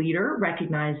global leader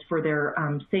recognized for their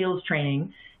sales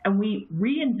training, and we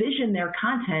re-envision their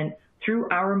content through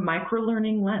our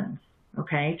microlearning lens,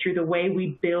 okay? Through the way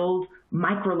we build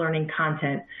microlearning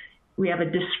content. We have a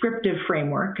descriptive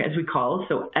framework, as we call it,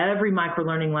 so every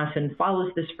microlearning lesson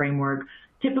follows this framework,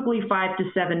 typically 5 to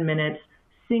 7 minutes,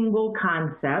 single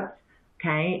concept,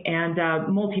 okay, and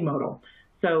multimodal.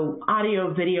 So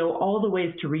audio, video, all the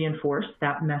ways to reinforce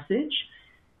that message.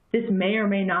 This may or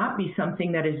may not be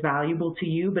something that is valuable to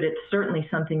you, but it's certainly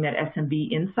something that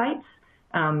SMB Insights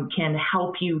can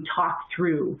help you talk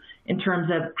through in terms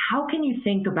of, how can you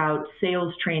think about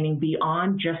sales training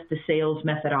beyond just the sales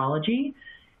methodology,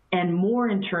 and more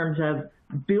in terms of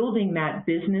building that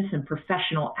business and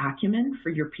professional acumen for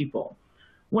your people.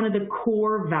 One of the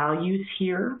core values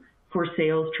here for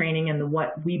sales training and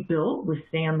what we built with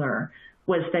Sandler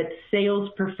was that sales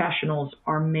professionals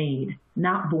are made,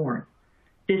 not born.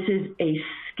 This is a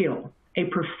skill, a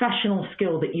professional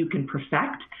skill that you can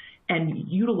perfect and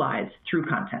utilize through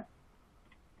content.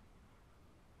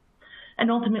 And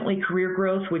ultimately, career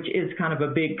growth, which is kind of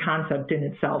a big concept in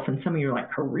itself. And some of you are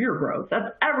like, career growth?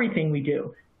 That's everything we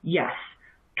do. Yes,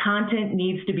 content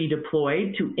needs to be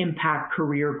deployed to impact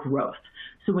career growth.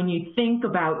 So when you think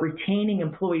about retaining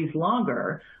employees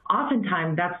longer,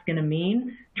 oftentimes that's going to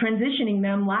mean transitioning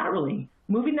them laterally,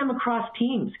 moving them across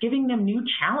teams, giving them new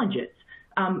challenges,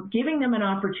 giving them an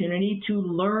opportunity to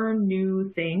learn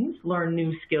new things, learn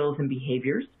new skills and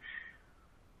behaviors.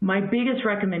 My biggest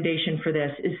recommendation for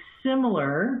this is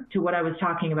similar to what I was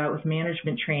talking about with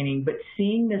management training, but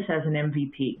seeing this as an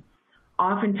MVP.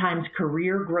 Oftentimes,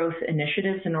 career growth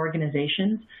initiatives in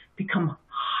organizations become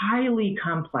highly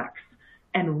complex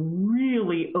and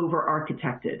really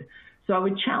over-architected. So I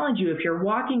would challenge you, if you're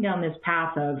walking down this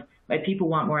path of people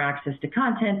want more access to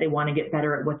content, they want to get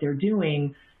better at what they're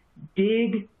doing,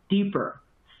 dig deeper.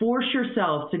 Force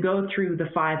yourself to go through the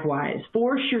 5 whys.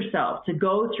 Force yourself to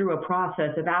go through a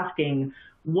process of asking,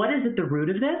 what is at the root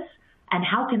of this, and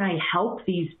how can I help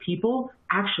these people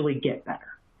actually get better?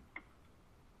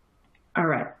 All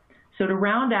right, so to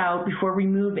round out, before we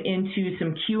move into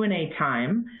some Q&A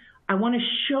time, I want to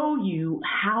show you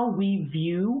how we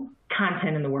view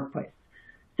content in the workplace.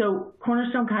 So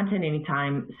Cornerstone Content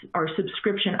Anytime, our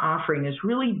subscription offering, is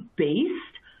really based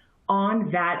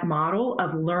on that model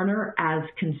of learner as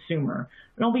consumer.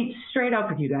 And I'll be straight up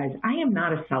with you guys. I am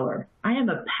not a seller. I am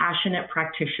a passionate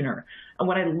practitioner. And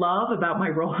what I love about my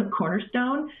role at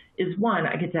Cornerstone is, one,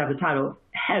 I get to have the title of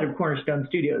Head of Cornerstone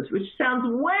Studios, which sounds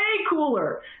way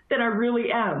cooler than I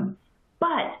really am.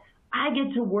 But I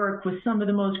get to work with some of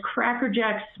the most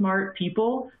crackerjack smart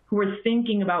people who are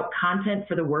thinking about content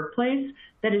for the workplace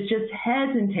that is just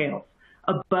heads and tails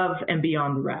above and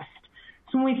beyond the rest.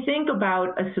 So when we think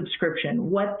about a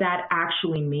subscription, what that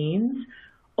actually means,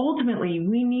 ultimately,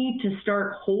 we need to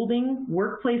start holding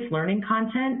workplace learning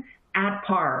content at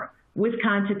par with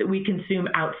content that we consume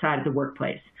outside of the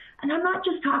workplace. And I'm not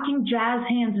just talking jazz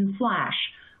hands and flash.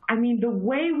 I mean, the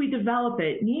way we develop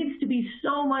it needs to be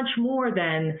so much more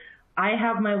than I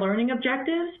have my learning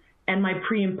objectives and my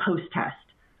pre and post test.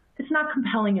 It's not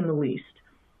compelling in the least.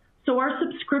 So our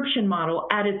subscription model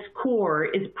at its core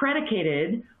is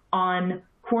predicated on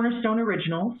Cornerstone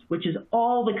Originals, which is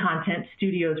all the content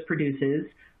Studios produces,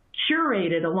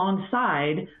 curated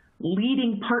alongside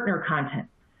leading partner content.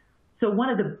 So one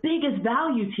of the biggest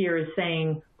values here is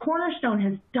saying Cornerstone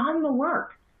has done the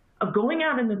work of going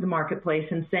out into the marketplace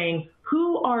and saying,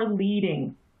 who are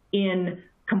leading in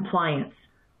compliance,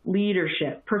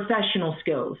 leadership, professional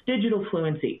skills, digital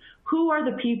fluency? Who are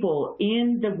the people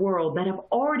in the world that have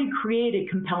already created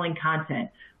compelling content?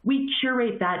 We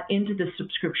curate that into the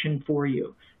subscription for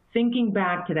you. Thinking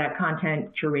back to that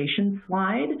content curation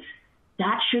slide,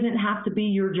 that shouldn't have to be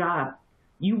your job.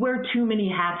 You wear too many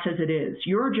hats as it is.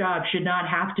 Your job should not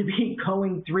have to be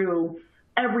going through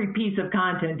every piece of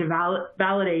content to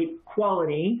validate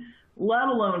quality, let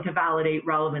alone to validate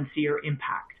relevancy or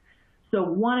impact. So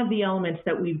one of the elements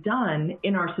that we've done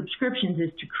in our subscriptions is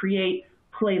to create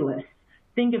playlists.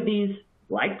 Think of these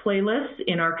like playlists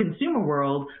in our consumer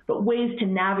world, but ways to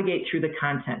navigate through the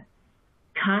content.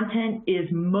 Content is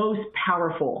most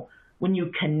powerful when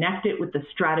you connect it with the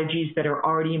strategies that are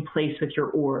already in place with your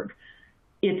org.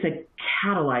 It's a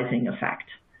catalyzing effect.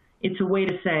 It's a way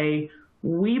to say,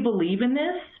 we believe in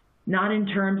this, not in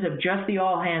terms of just the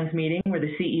all-hands meeting where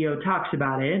the CEO talks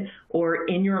about it, or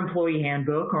in your employee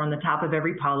handbook, or on the top of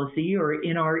every policy, or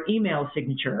in our email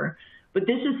signature. But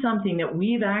this is something that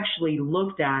we've actually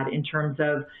looked at in terms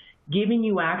of giving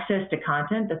you access to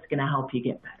content that's going to help you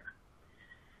get better.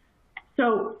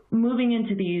 So moving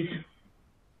into these,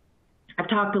 I've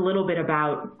talked a little bit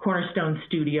about Cornerstone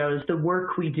Studios, the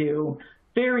work we do.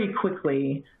 Very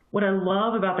quickly, what I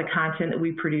love about the content that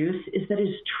we produce is that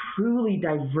it's truly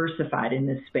diversified in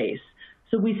this space.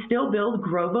 So we still build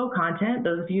Grovo content.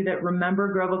 Those of you that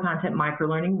remember Grovo content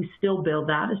microlearning, we still build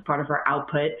that as part of our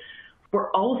output.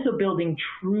 We're also building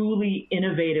truly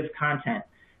innovative content.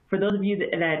 For those of you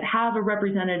that have a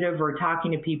representative or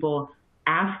talking to people,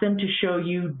 ask them to show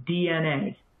you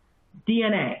DNA.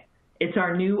 DNA, it's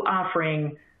our new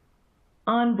offering.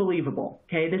 Unbelievable,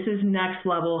 okay? This is next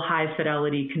level, high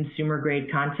fidelity, consumer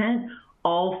grade content,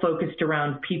 all focused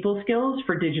around people skills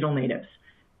for digital natives.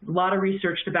 A lot of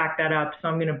research to back that up, so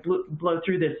I'm gonna blow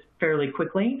through this fairly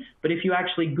quickly, but if you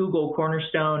actually Google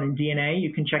Cornerstone and DNA,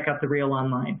 you can check out the reel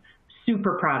online.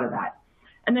 Super proud of that.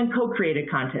 And then co-created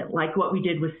content, like what we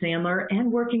did with Sandler,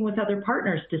 and working with other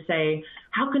partners to say,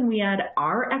 how can we add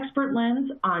our expert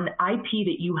lens on IP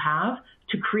that you have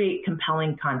to create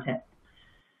compelling content?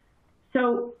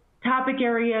 So topic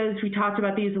areas, we talked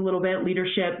about these a little bit: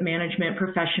 leadership, management,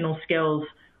 professional skills.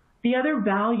 The other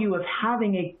value of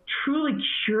having a truly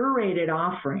curated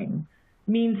offering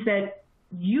means that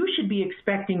you should be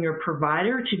expecting your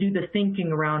provider to do the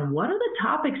thinking around what are the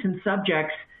topics and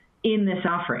subjects in this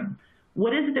offering.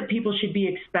 What is it that people should be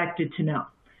expected to know?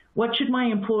 What should my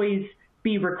employees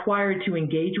be required to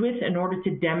engage with in order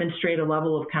to demonstrate a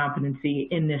level of competency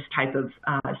in this type of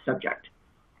subject?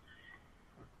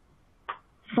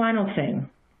 Final thing,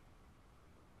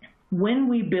 when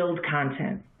we build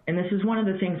content, and this is one of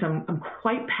the things I'm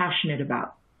quite passionate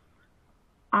about,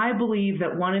 I believe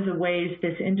that one of the ways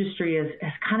this industry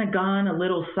has kind of gone a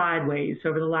little sideways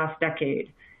over the last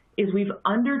decade is we've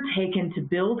undertaken to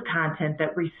build content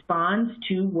that responds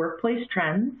to workplace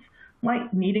trends,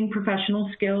 like needing professional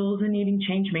skills and needing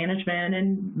change management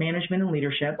and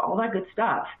leadership, all that good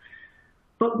stuff.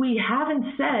 But we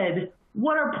haven't said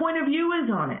what our point of view is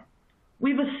on it.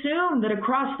 We've assumed that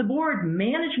across the board,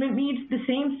 management means the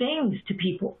same things to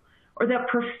people, or that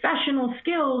professional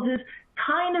skills is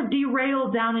kind of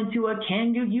derailed down into a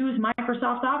can you use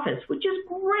Microsoft Office, which is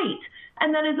great,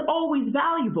 and that is always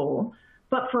valuable.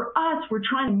 But for us, we're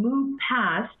trying to move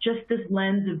past just this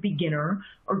lens of beginner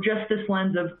or just this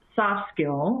lens of soft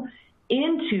skill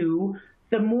into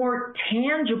the more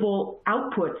tangible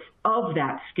outputs of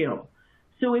that skill.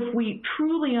 So if we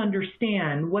truly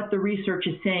understand what the research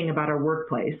is saying about our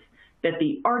workplace, that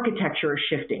the architecture is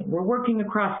shifting, we're working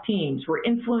across teams, we're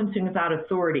influencing without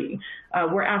authority,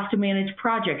 we're asked to manage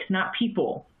projects, not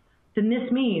people, then this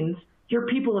means your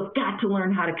people have got to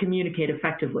learn how to communicate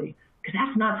effectively, because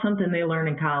that's not something they learn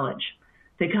in college.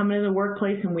 They come into the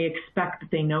workplace and we expect that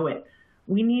they know it.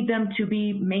 We need them to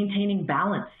be maintaining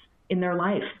balance in their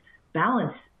life,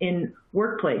 balance in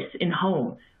workplace, in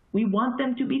home. We want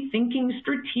them to be thinking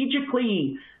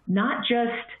strategically, not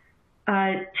just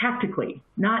tactically,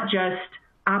 not just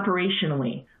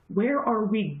operationally. Where are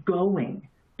we going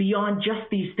beyond just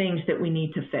these things that we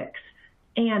need to fix?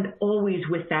 And always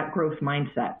with that growth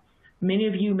mindset. Many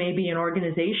of you may be in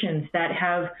organizations that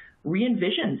have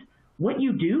re-envisioned what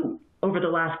you do over the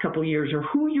last couple of years, or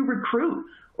who you recruit,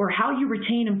 or how you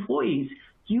retain employees.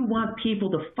 You want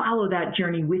people to follow that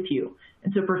journey with you.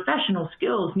 And so professional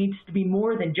skills needs to be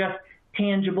more than just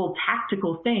tangible,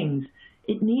 tactical things.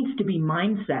 It needs to be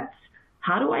mindsets.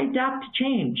 How do I adapt to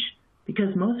change?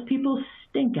 Because most people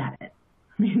stink at it.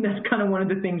 I mean, that's kind of one of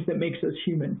the things that makes us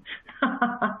human.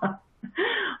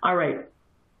 All right.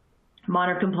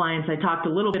 Modern compliance, I talked a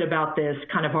little bit about this,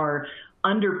 kind of our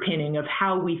underpinning of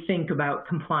how we think about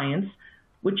compliance,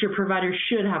 which your provider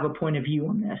should have a point of view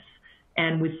on this.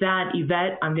 And with that,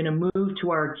 Yvette, I'm going to move to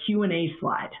our Q&A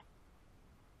slide.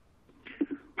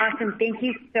 Awesome. Thank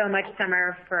you so much,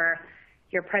 Summer, for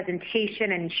your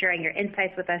presentation and sharing your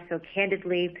insights with us so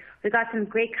candidly. We've got some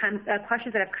great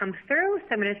questions that have come through, so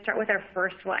I'm going to start with our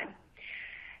first one.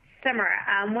 Summer,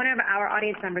 one of our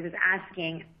audience members is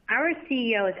asking, our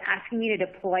CEO is asking me to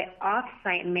deploy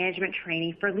off-site management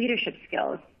training for leadership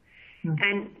skills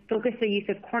and focus the use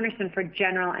of Cornerstone for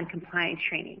general and compliance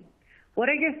training. What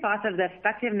are your thoughts of the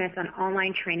effectiveness on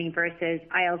online training versus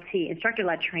ILT,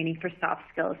 instructor-led training for soft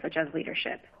skills such as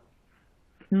leadership?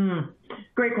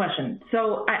 Great question.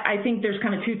 So I think there's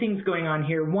kind of two things going on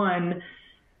here. One,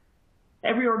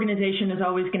 every organization is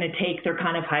always going to take their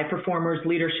kind of high performers,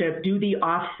 leadership, do the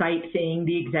off-site thing,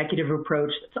 the executive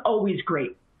approach. It's always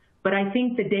great. But I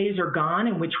think the days are gone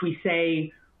in which we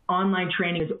say online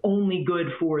training is only good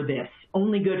for this,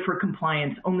 only good for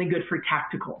compliance, only good for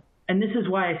tactical. And this is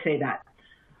why I say that.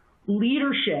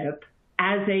 Leadership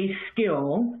as a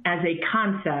skill, as a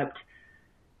concept,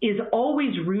 is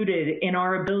always rooted in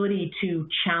our ability to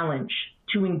challenge,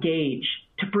 to engage,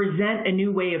 to present a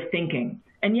new way of thinking.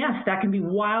 And yes, that can be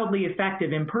wildly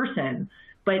effective in person,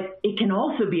 but it can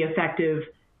also be effective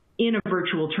in a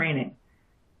virtual training,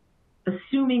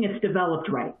 assuming it's developed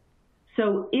right.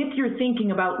 So if you're thinking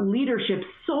about leadership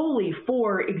solely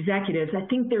for executives, I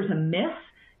think there's a miss.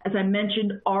 As I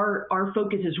mentioned, our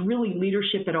focus is really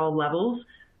leadership at all levels.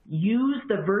 Use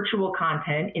the virtual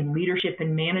content in leadership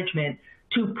and management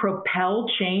to propel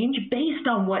change based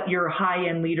on what your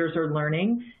high-end leaders are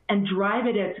learning and drive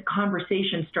it as a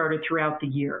conversation starter throughout the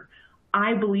year.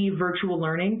 I believe virtual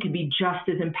learning can be just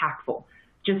as impactful,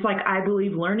 just like I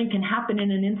believe learning can happen in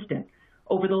an instant.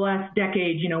 Over the last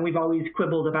decade, we've always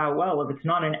quibbled about, well, if it's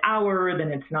not an hour,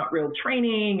 then it's not real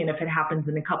training. And if it happens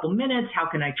in a couple minutes, how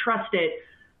can I trust it?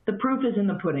 The proof is in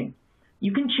the pudding.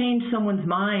 You can change someone's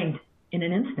mind in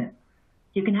an instant.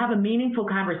 You can have a meaningful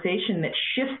conversation that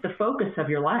shifts the focus of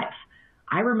your life.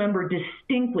 I remember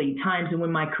distinctly times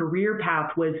when my career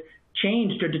path was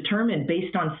changed or determined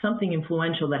based on something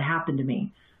influential that happened to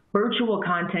me. Virtual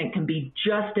content can be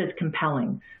just as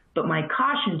compelling, but my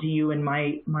caution to you and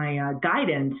my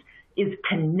guidance is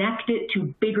connect it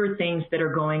to bigger things that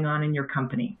are going on in your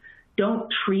company.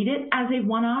 Don't treat it as a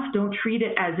one-off. Don't treat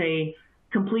it as a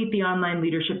complete the online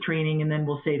leadership training and then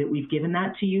we'll say that we've given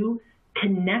that to you.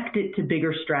 Connect it to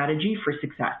bigger strategy for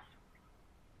success.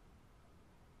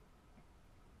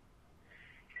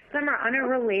 Summer, on a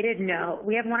related note,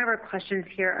 we have one of our questions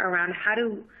here around how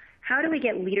do we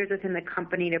get leaders within the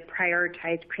company to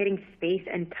prioritize creating space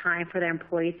and time for their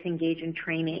employees to engage in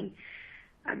training?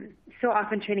 So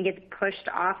often training gets pushed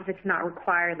off if it's not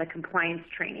required, like compliance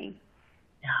training.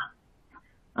 Yeah.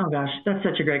 Oh gosh, that's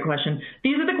such a great question.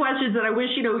 These are the questions that I wish,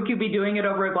 we could be doing it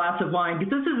over a glass of wine,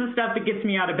 because this is the stuff that gets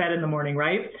me out of bed in the morning,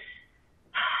 right?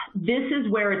 This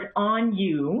is where it's on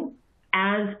you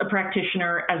as a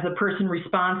practitioner, as the person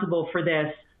responsible for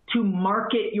this, to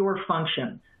market your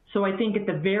function. So I think at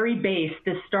the very base,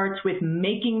 this starts with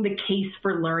making the case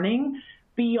for learning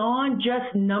beyond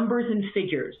just numbers and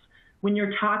figures. When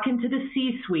you're talking to the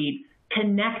C-suite,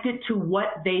 connect it to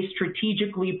what they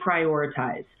strategically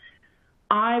prioritize.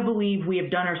 I believe we have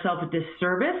done ourselves a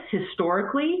disservice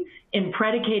historically in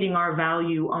predicating our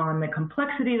value on the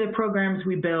complexity of the programs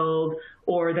we build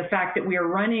or the fact that we are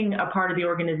running a part of the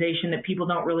organization that people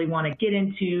don't really want to get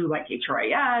into, like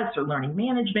HRIS or learning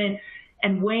management,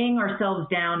 and weighing ourselves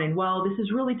down and, well, this is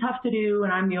really tough to do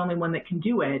and I'm the only one that can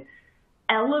do it.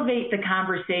 Elevate the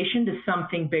conversation to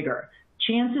something bigger.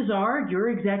 Chances are your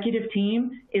executive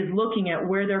team is looking at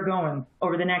where they're going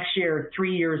over the next year,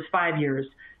 3 years, 5 years.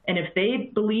 And if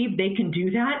they believe they can do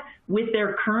that with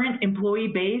their current employee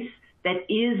base that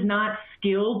is not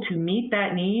skilled to meet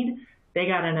that need, they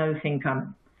got another thing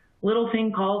coming. Little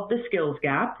thing called the skills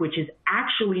gap, which is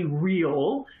actually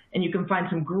real. And you can find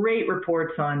some great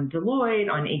reports on Deloitte,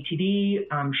 on ATD,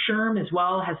 SHRM as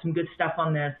well has some good stuff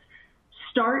on this.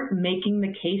 Start making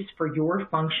the case for your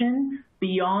function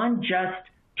beyond just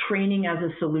training as a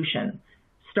solution.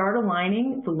 Start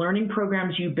aligning the learning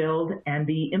programs you build and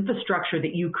the infrastructure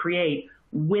that you create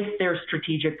with their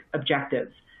strategic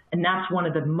objectives. And that's one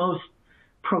of the most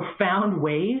profound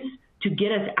ways to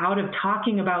get us out of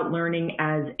talking about learning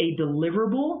as a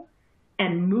deliverable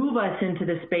and move us into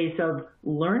the space of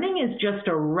learning is just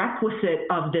a requisite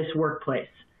of this workplace.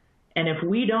 And if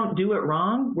we don't do it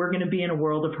wrong, we're going to be in a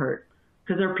world of hurt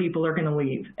because our people are going to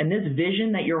leave. And this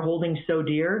vision that you're holding so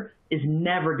dear is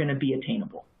never going to be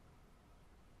attainable.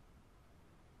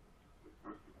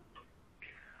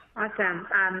 Awesome.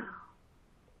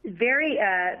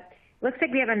 Looks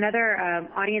like we have another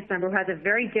audience member who has a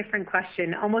very different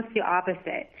question, almost the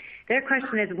opposite. Their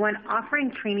question is, when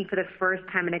offering training for the first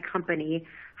time in a company,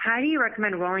 how do you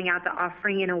recommend rolling out the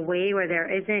offering in a way where there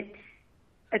isn't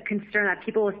a concern that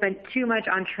people will spend too much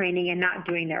on training and not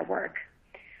doing their work?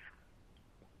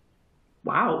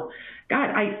 Wow. God,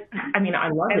 I mean, I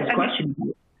love this question.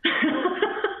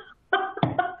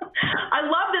 I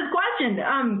love this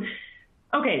question.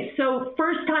 Okay, so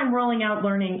first time rolling out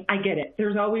learning, I get it.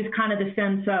 There's always kind of the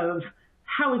sense of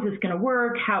how is this going to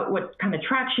work? What kind of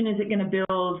traction is it going to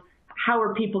build? How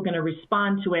are people going to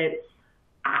respond to it?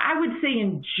 I would say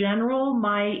in general,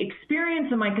 my experience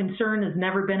and my concern has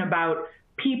never been about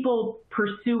people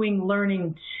pursuing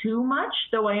learning too much,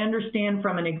 though I understand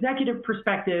from an executive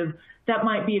perspective that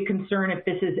might be a concern if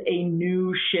this is a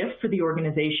new shift for the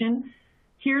organization.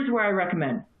 Here's where I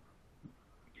recommend.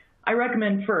 I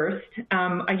recommend first,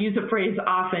 I use a phrase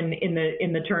often in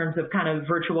the terms of kind of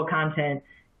virtual content,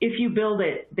 if you build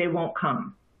it, they won't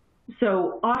come.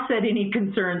 So offset any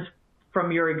concerns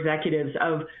from your executives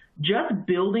of just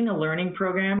building a learning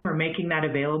program or making that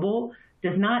available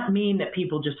does not mean that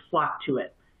people just flock to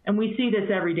it. And we see this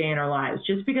every day in our lives.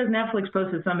 Just because Netflix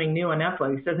posted something new on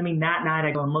Netflix doesn't mean that night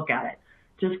I go and look at it.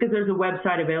 Just because there's a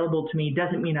website available to me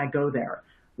doesn't mean I go there.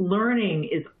 Learning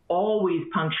is always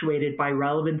punctuated by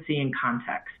relevancy and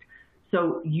context.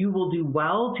 So you will do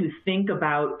well to think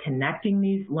about connecting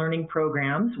these learning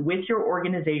programs with your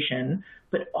organization,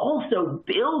 but also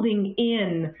building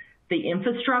in the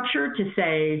infrastructure to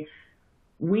say,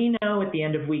 we know at the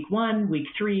end of week 1, week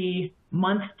 3,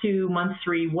 month 2, month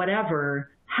 3,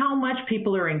 whatever, how much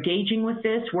people are engaging with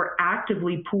this. We're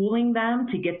actively pooling them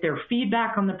to get their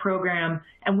feedback on the program,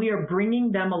 and we are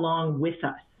bringing them along with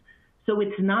us. So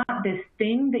it's not this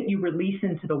thing that you release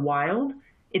into the wild.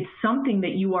 It's something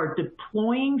that you are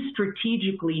deploying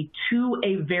strategically to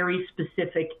a very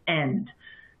specific end.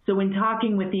 So in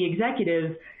talking with the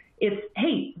executives, It's,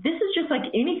 hey, this is just like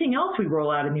anything else we roll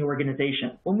out in the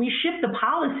organization. When we shift the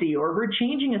policy, or we're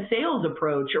changing a sales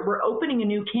approach, or we're opening a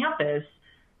new campus,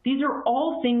 these are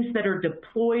all things that are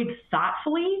deployed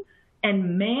thoughtfully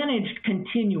and managed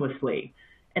continuously.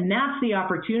 And that's the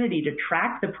opportunity to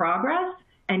track the progress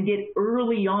and get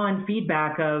early on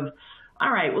feedback of,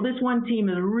 all right, well, this one team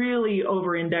is really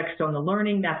over-indexed on the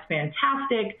learning. That's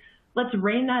fantastic. Let's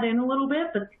rein that in a little bit,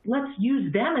 but let's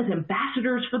use them as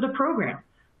ambassadors for the program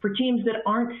for teams that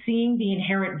aren't seeing the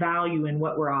inherent value in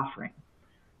what we're offering.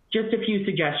 Just a few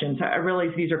suggestions. I realize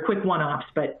these are quick one-offs,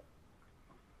 but.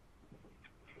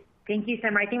 Thank you,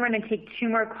 Summer. I think we're going to take 2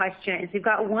 more questions. We've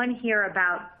got one here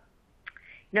about,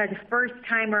 as a first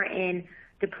timer in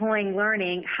deploying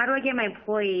learning, how do I get my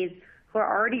employees who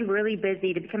are already really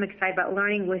busy to become excited about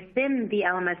learning within the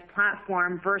LMS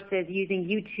platform versus using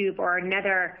YouTube or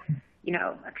another,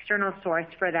 external source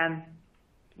for them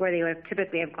where they would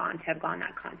typically have gone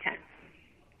that content?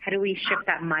 How do we shift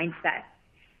that mindset?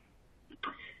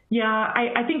 Yeah,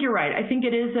 I think you're right. I think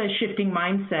it is a shifting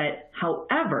mindset.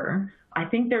 However, I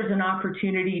think there's an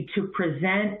opportunity to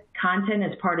present content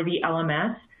as part of the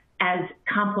LMS as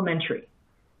complementary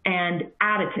and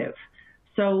additive.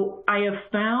 So I have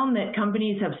found that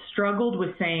companies have struggled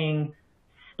with saying,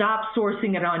 stop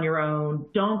sourcing it on your own,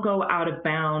 don't go out of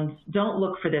bounds, don't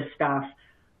look for this stuff.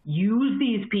 Use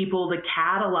these people to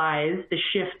catalyze the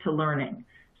shift to learning.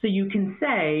 So you can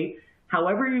say,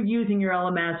 however you're using your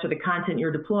LMS or the content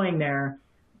you're deploying there,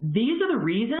 these are the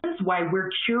reasons why we're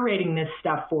curating this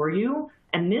stuff for you,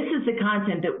 and this is the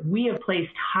content that we have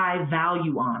placed high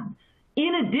value on.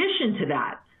 In addition to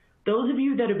that, those of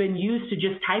you that have been used to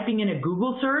just typing in a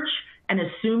Google search and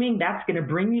assuming that's going to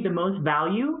bring you the most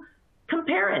value,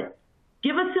 compare it.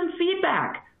 Give us some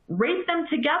feedback. Rate them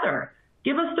together.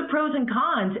 Give us the pros and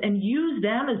cons and use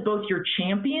them as both your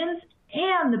champions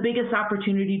and the biggest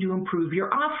opportunity to improve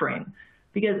your offering.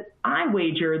 Because I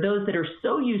wager those that are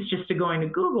so used just to going to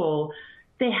Google,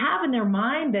 they have in their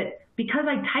mind that because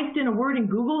I typed in a word in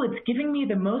Google, it's giving me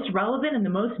the most relevant and the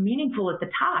most meaningful at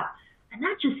the top. And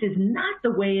that just is not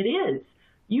the way it is.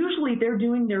 Usually they're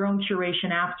doing their own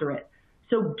curation after it.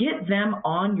 So get them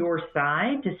on your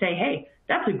side to say, hey,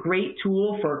 that's a great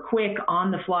tool for quick,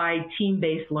 on-the-fly,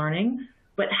 team-based learning,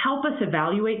 but help us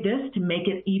evaluate this to make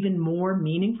it even more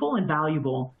meaningful and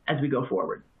valuable as we go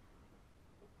forward.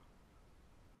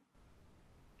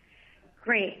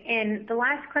 Great. And the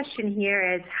last question here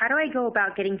is, how do I go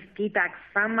about getting feedback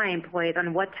from my employees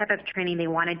on what type of training they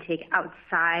want to take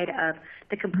outside of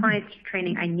the compliance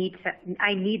training I need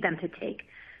them to take?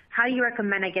 How do you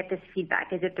recommend I get this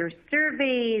feedback? Is it through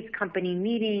surveys, company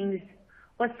meetings?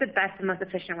 What's the best and most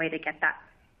efficient way to get that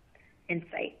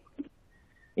insight?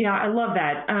 Yeah, I love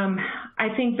that. I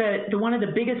think that one of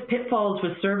the biggest pitfalls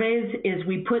with surveys is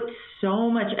we put so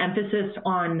much emphasis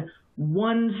on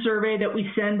one survey that we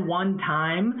send one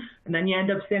time, and then you end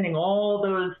up sending all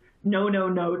those no-no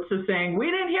notes of saying,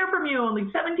 we didn't hear from you, only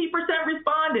 70%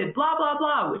 responded, blah, blah,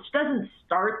 blah, which doesn't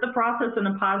start the process in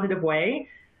a positive way.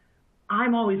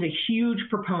 I'm always a huge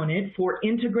proponent for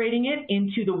integrating it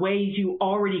into the ways you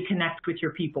already connect with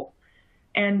your people.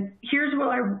 And here's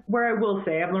where I will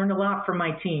say, I've learned a lot from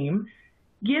my team.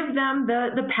 Give them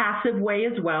the passive way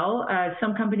as well.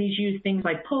 Some companies use things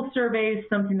like pulse surveys,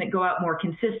 something that go out more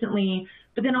consistently,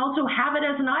 but then also have it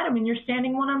as an item in your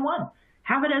standing one-on-one.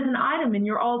 Have it as an item in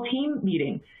your all-team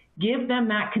meeting. Give them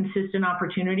that consistent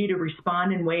opportunity to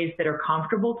respond in ways that are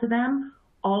comfortable to them,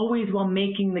 always while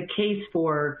making the case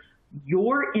for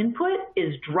your input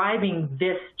is driving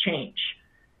this change.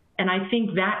 And I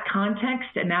think that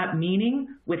context and that meaning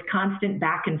with constant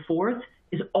back and forth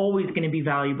is always going to be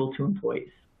valuable to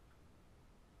employees.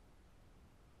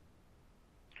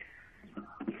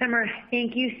 Summer,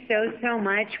 thank you so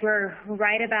much. We're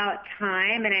right about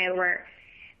time, and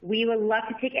we would love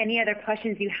to take any other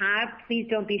questions you have. Please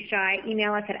don't be shy.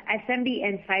 Email us at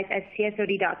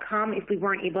smbinsights@csod.com if we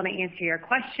weren't able to answer your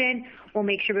question. We'll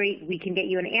make sure we can get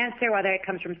you an answer, whether it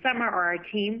comes from Summer or our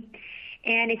team.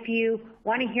 And if you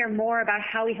want to hear more about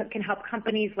how we can help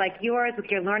companies like yours with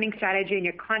your learning strategy and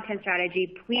your content strategy,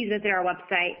 please visit our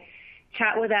website.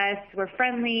 Chat with us. We're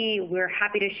friendly. We're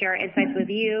happy to share our insights with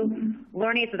you.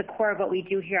 Learning is at the core of what we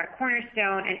do here at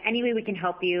Cornerstone, and any way we can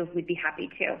help you, we'd be happy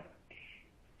to.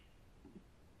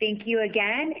 Thank you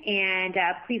again, and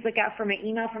please look out for my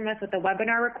email from us with the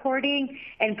webinar recording,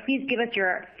 and please give us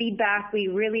your feedback. We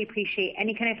really appreciate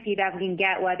any kind of feedback we can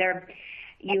get, whether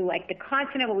you like the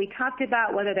content of what we talked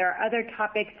about, whether there are other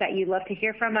topics that you'd love to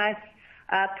hear from us.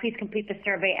 Please complete the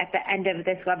survey at the end of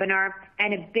this webinar.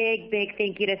 And a big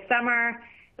thank you to Summer.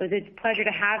 It was a pleasure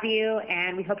to have you,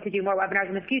 and we hope to do more webinars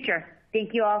in the future.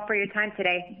 Thank you all for your time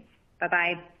today.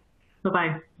 Bye-bye.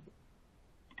 Bye-bye.